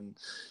there, and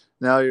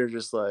now you're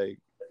just like,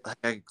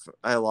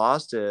 I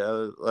lost it.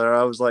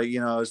 I was like,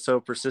 I was so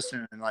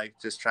persistent and like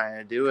just trying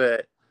to do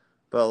it,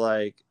 but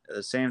like at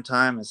the same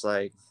time, it's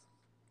like,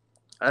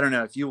 I don't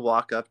know, if you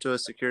walk up to a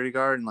security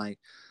guard and like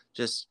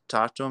just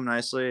talk to them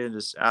nicely and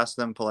just ask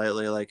them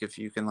politely, like if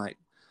you can like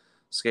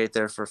skate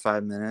there for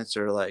 5 minutes,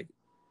 or like,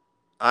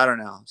 I don't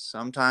know,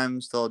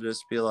 sometimes they'll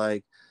just be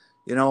like,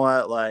 you know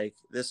what, like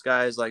this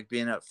guy's like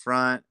being up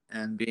front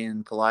and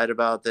being polite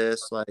about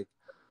this, like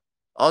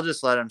I'll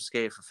just let him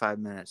skate for 5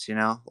 minutes,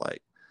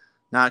 like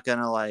not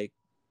gonna like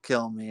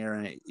kill me or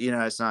any,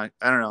 it's not,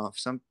 I don't know,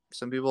 some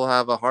people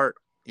have a heart,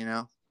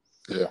 Yeah.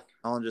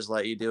 I'll just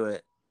let you do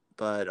it.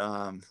 But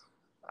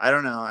I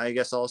don't know, I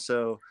guess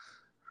also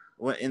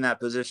in that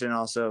position,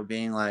 also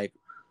being like,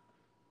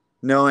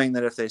 knowing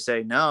that if they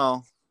say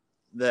no,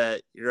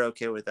 that you're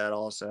okay with that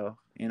also,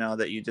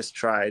 that you just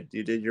tried,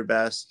 you did your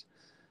best,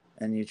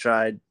 and you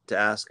tried to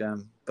ask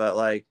them. But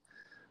like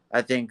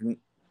I think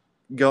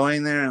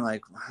going there and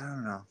like, I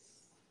don't know,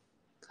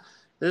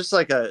 there's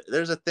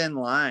a thin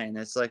line,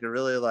 it's like a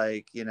really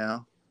like,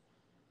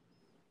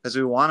 because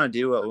we want to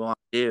do what we want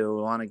to do,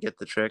 we want to get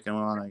the trick and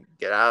we want to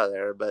get out of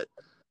there. But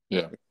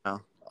Yeah.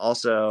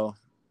 also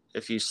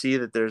if you see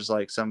that there's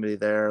like somebody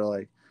there,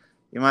 like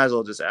you might as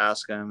well just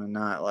ask them and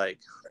not like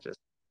just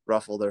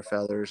ruffle their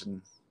feathers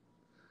and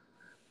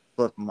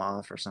flip them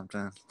off or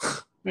something.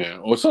 Yeah.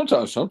 Well,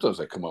 sometimes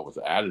they come up with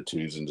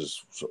attitudes, and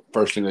just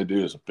first thing they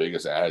do is the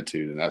biggest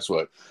attitude, and that's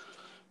what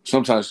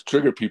sometimes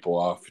trigger people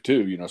off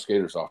too.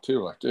 Skaters off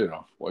too. Like, dude,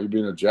 why are you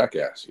being a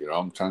jackass?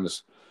 I'm trying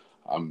to.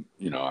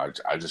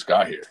 I just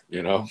got here.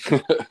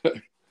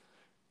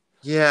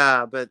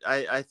 Yeah, but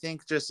I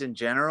think just in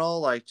general,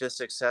 like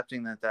just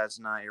accepting that that's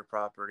not your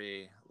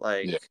property,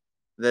 like Yeah.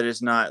 that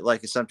is not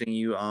like it's something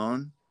you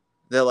own,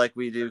 that like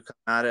we do come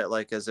at it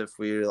like as if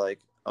we like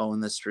own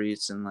the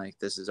streets and like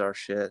this is our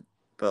shit.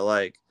 But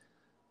like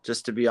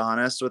just to be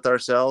honest with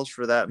ourselves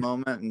for that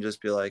moment and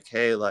just be like,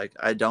 hey, like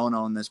I don't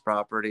own this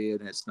property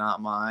and it's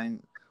not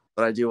mine,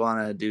 but I do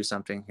want to do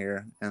something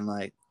here. And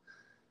like,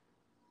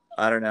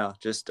 I don't know,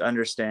 just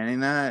understanding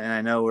that. And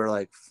I know we're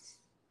like,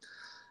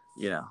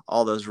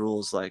 all those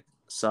rules like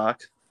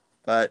suck.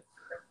 But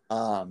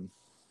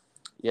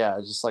yeah,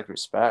 just like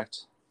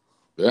respect.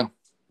 Yeah,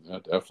 yeah,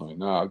 definitely.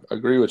 No, I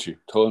agree with you.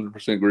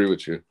 100% agree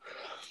with you.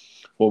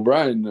 Well,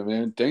 Brian,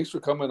 man, thanks for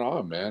coming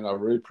on, man. I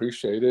really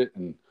appreciate it.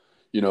 And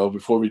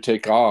before we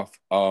take off,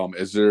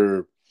 is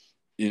there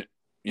you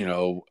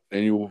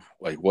any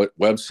like what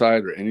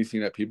website or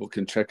anything that people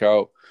can check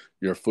out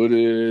your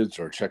footage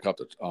or check out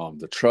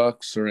the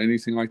trucks or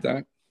anything like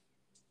that?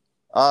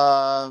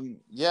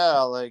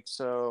 Yeah, like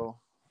so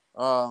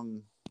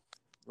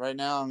right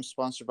now I'm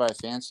sponsored by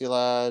Fancy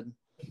Lad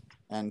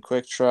and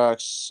Quick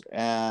Trucks,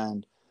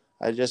 and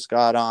I just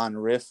got on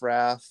Riff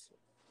Raff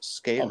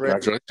skate Oh, rig.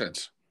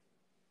 congratulations.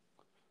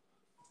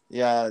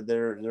 Yeah,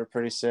 they're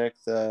pretty sick.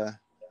 The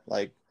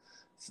like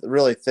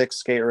really thick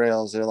skate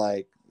rails, they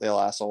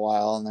last a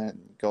while and they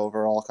go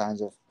over all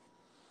kinds of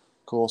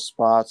cool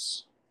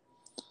spots.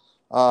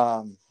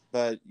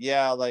 But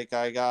yeah, like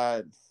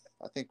I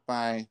think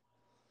I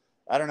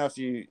don't know if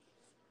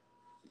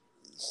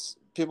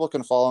people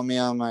can follow me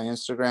on my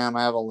Instagram.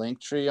 I have a link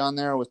tree on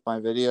there with my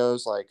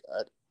videos, like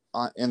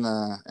in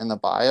the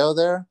bio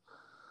there.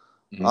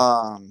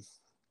 Mm-hmm.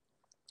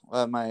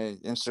 My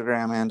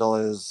Instagram handle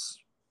is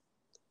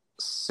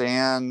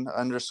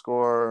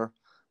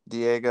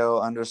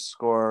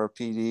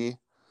san_Diego_PD.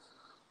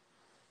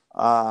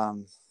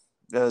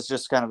 It was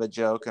just kind of a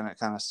joke and it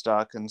kind of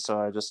stuck, and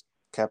so I just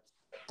kept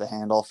the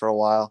handle for a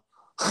while.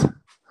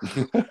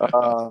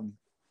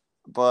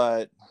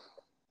 But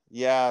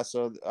yeah,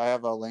 so I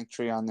have a link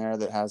tree on there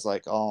that has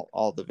like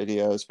all the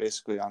videos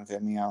basically on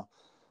Vimeo,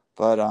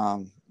 but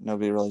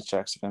nobody really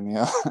checks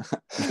Vimeo.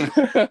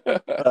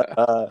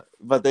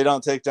 But they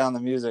don't take down the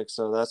music,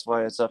 so that's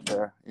why it's up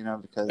there,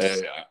 because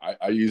Hey,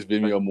 I use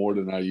Vimeo more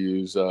than I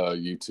use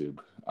YouTube.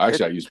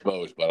 Actually, I use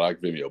both, but I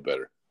like Vimeo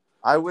better.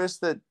 I wish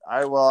that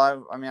I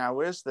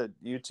wish that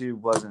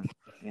YouTube wasn't,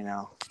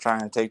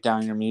 trying to take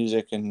down your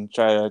music and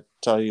try to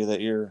tell you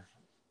that you're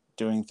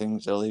doing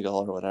things illegal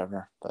or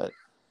whatever. But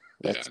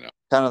that's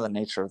kind of the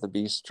nature of the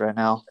beast right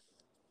now.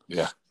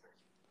 Yeah.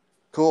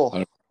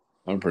 Cool.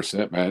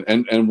 100%, man.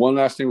 And one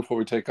last thing before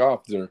we take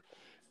off, is there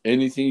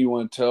anything you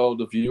want to tell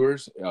the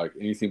viewers, like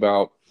anything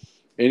like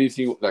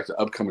the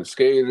upcoming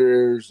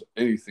skaters,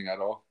 anything at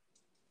all?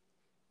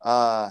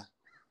 I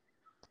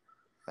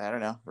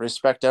don't know.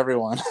 Respect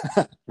everyone.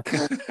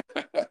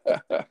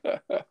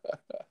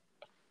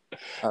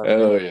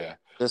 Oh yeah.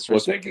 Well,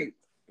 thank you.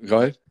 Go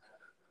ahead.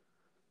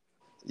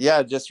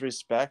 Yeah, just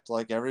respect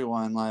like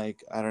everyone.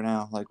 Like I don't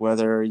know, like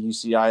whether you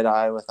see eye to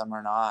eye with them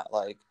or not.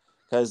 Like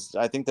because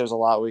I think there's a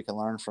lot we can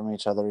learn from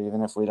each other,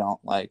 even if we don't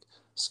like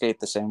skate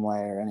the same way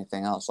or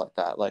anything else like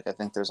that. Like I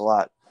think there's a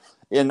lot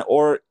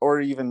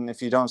or even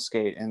if you don't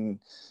skate and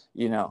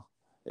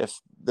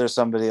if there's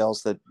somebody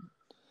else that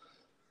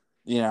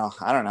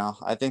I don't know.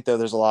 I think that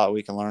there's a lot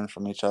we can learn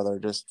from each other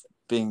just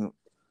being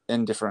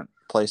in different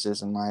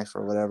places in life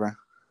or whatever.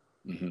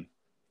 Mm-hmm.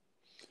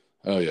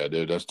 Oh yeah,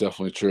 dude, that's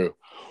definitely true.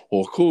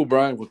 Well, cool,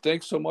 Brian. Well,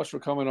 thanks so much for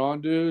coming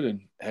on, dude.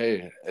 And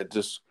hey,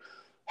 just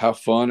have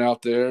fun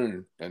out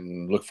there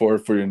and look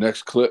forward for your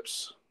next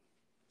clips.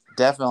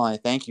 Definitely.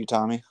 Thank you,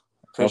 Tommie.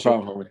 No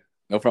problem, homie.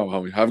 No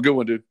problem, homie. Have a good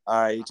one, dude.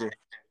 All right, you too.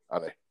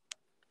 Bye.